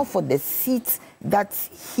 but not for the seat that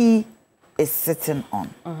he is sitting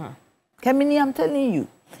on. Kemini, I'm telling you,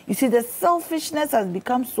 you see, the selfishness has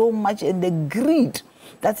become so much and the greed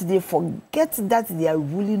that they forget that they are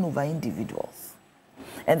ruling over individuals.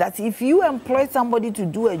 And that if you employ somebody to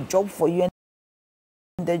do a job for you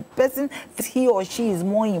and the person, he or she is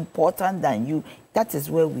more important than you, that is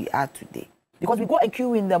where we are today. Because we go and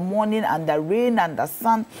queue in the morning under rain, under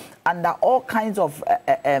sun, under all kinds of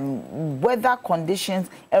weather conditions,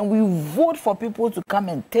 and we vote for people to come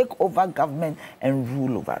and take over government and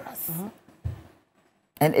rule over us.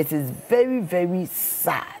 And it is very, very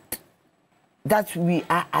sad that we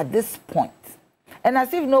are at this point. And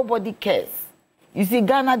as if nobody cares. You see,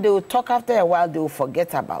 Ghana, they will talk after a while, they will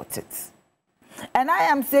forget about it. And I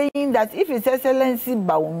am saying that if His Excellency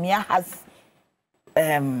Bawumia has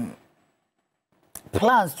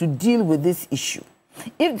plans to deal with this issue,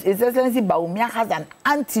 if His Excellency Bawumia has an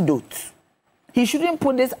antidote, he shouldn't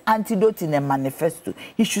put this antidote in a manifesto.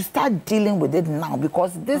 He should start dealing with it now,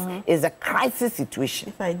 because this is a crisis situation.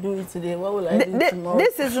 If I do it today, what will I do tomorrow?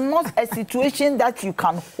 This is not a situation that you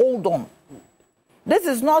can hold on. This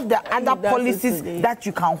is not the other policies that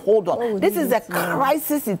you can hold on. This is a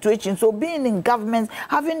crisis situation. So being in government,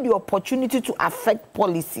 having the opportunity to affect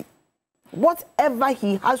policy, whatever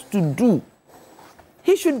he has to do,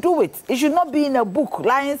 he should do it. It should not be in a book,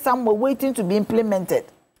 lying somewhere, waiting to be implemented.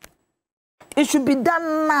 It should be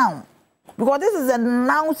done now. Because this is a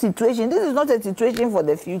now situation. This is not a situation for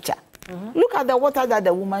the future. Look at the water that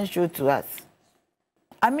the woman showed to us.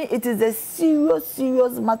 I mean, it is a serious,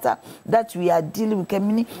 serious matter that we are dealing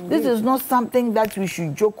with. This is not something that we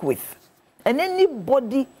should joke with. And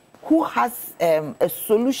anybody who has a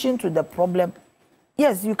solution to the problem,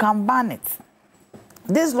 yes, you can ban it.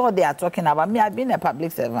 This law they are talking about, me, I've been a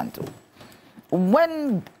public servant too.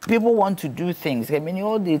 When people want to do things,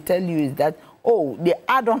 all they tell you is that, oh, they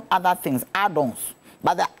add on other things, add-ons.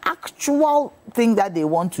 But the actual thing that they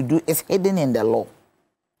want to do is hidden in the law,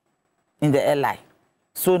 in the LI.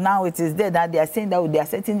 So now it is there that they are saying that there are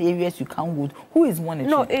certain areas you can't go to. Who is monitoring?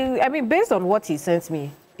 No, I mean, based on what he sent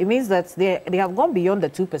me, it means that they have gone beyond the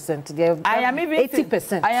 2%. They have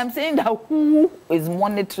 80%. I am saying that who is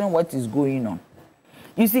monitoring what is going on?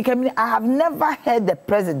 You see, Kemini, I have never heard the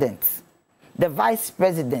president, the vice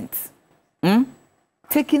president,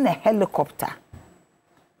 taking a helicopter,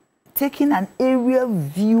 taking an aerial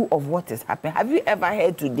view of what is happening. Have you ever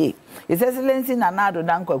heard today? His Excellency Nana Addo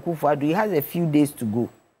Dankwa Akufo-Addo, he has a few days to go.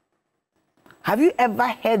 Have you ever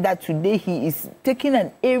heard that today he is taking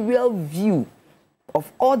an aerial view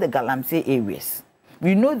of all the Galamsey areas?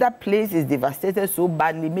 We know that place is devastated so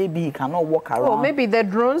badly, maybe he cannot walk around. Oh, maybe the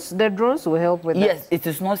drones will help with that. Yes, it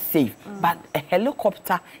is not safe. But a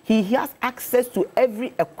helicopter, he has access to every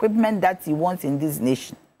equipment that he wants in this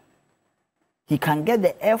nation. He can get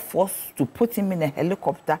the Air Force to put him in a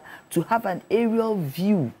helicopter to have an aerial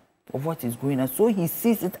view of what is going on. So he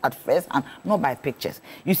sees it at first and not by pictures.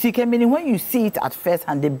 You see, Kemini, when you see it at first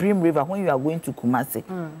and the Brim River, when you are going to Kumasi,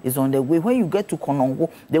 is on the way. When you get to Konongo,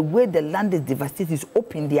 the way the land is devastated is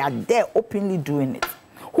open. They are there openly doing it.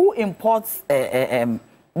 Who imports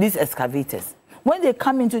these excavators? When they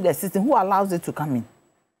come into the system, who allows it to come in?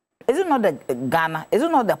 Is it not the Ghana? Is it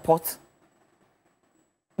not the port?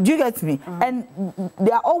 Do you get me? And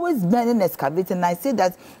they are always burning excavating. And I say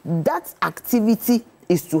that that activity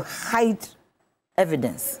is to hide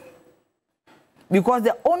evidence. Because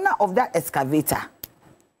the owner of that excavator,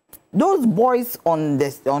 those boys on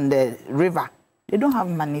the river, they don't have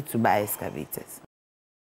money to buy excavators.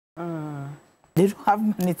 They don't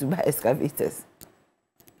have money to buy excavators.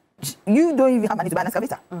 You don't even have money to buy an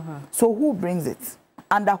excavator. So who brings it?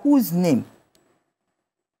 Under whose name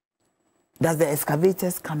does the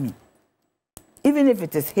excavators come in? Even if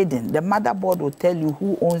it is hidden, the motherboard will tell you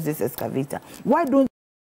who owns this excavator. Why don't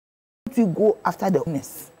we go after the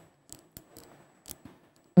owners?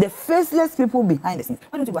 The faceless people behind the scenes.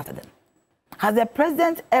 Why don't you go after them? Has the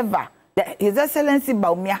president ever, His Excellency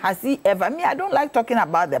Baumia, has he ever? I don't like talking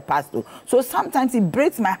about the past though. So sometimes it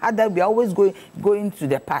breaks my heart that we are always going to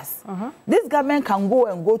the past. This government can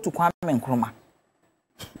go to Kwame Nkrumah.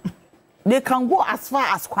 They can go as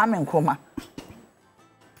far as Kwame Nkrumah.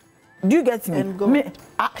 Do you get me?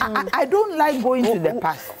 I don't like going to the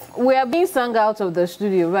past. We are being sung out of the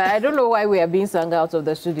studio, but I don't know why we are being sung out of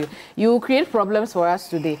the studio. You create problems for us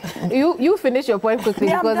today. You finish your point quickly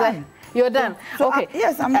because you're done. So, okay.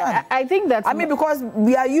 Yes, I'm done. I think that. I mean, because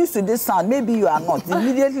we are used to this sound. Maybe you are not.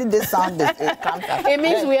 Immediately this sound comes out. It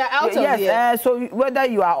means we are out of here. So whether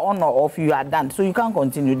you are on or off, you are done. So you can't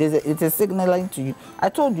continue. It is signaling to you. I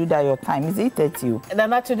told you that your time is 8:30.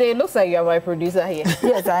 Nana, today it looks like you are my producer here.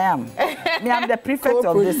 Yes, I am. I'm the prefect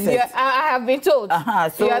of this set. Yeah, I have been told.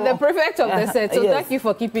 So, you are the prefect of the set. So thank you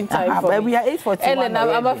for keeping time for me. We are 8:41. Ellen,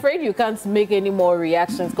 I'm afraid you can't make any more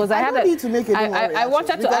reactions because I don't need to make any more reactions. I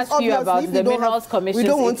wanted to ask you about the Minerals Commission. We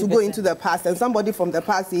don't want to go into the past, and somebody from the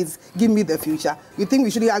past says, "Give me the future." You think we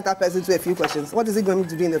should ask that person to a few questions? What is he going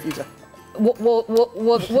to do in the future? What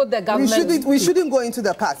the government? We shouldn't go into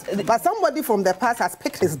the past. But somebody from the past has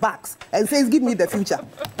picked his bags and says, "Give me the future."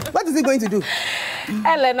 What is he going to do?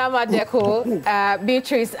 Elena Madeko,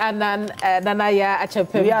 Beatrice, and Nanaya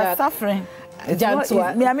Achapem. We are suffering.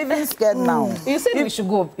 I'm even scared now. You said we should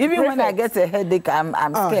go. Even when I get a headache,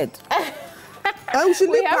 I'm scared. And we should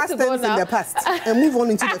leave past tense in the past and move on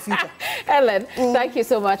into the future. Ellen, thank you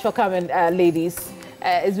so much for coming, ladies.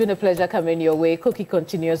 It's been a pleasure coming your way. Cookie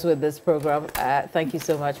continues with this program. Thank you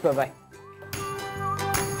so much. Bye-bye.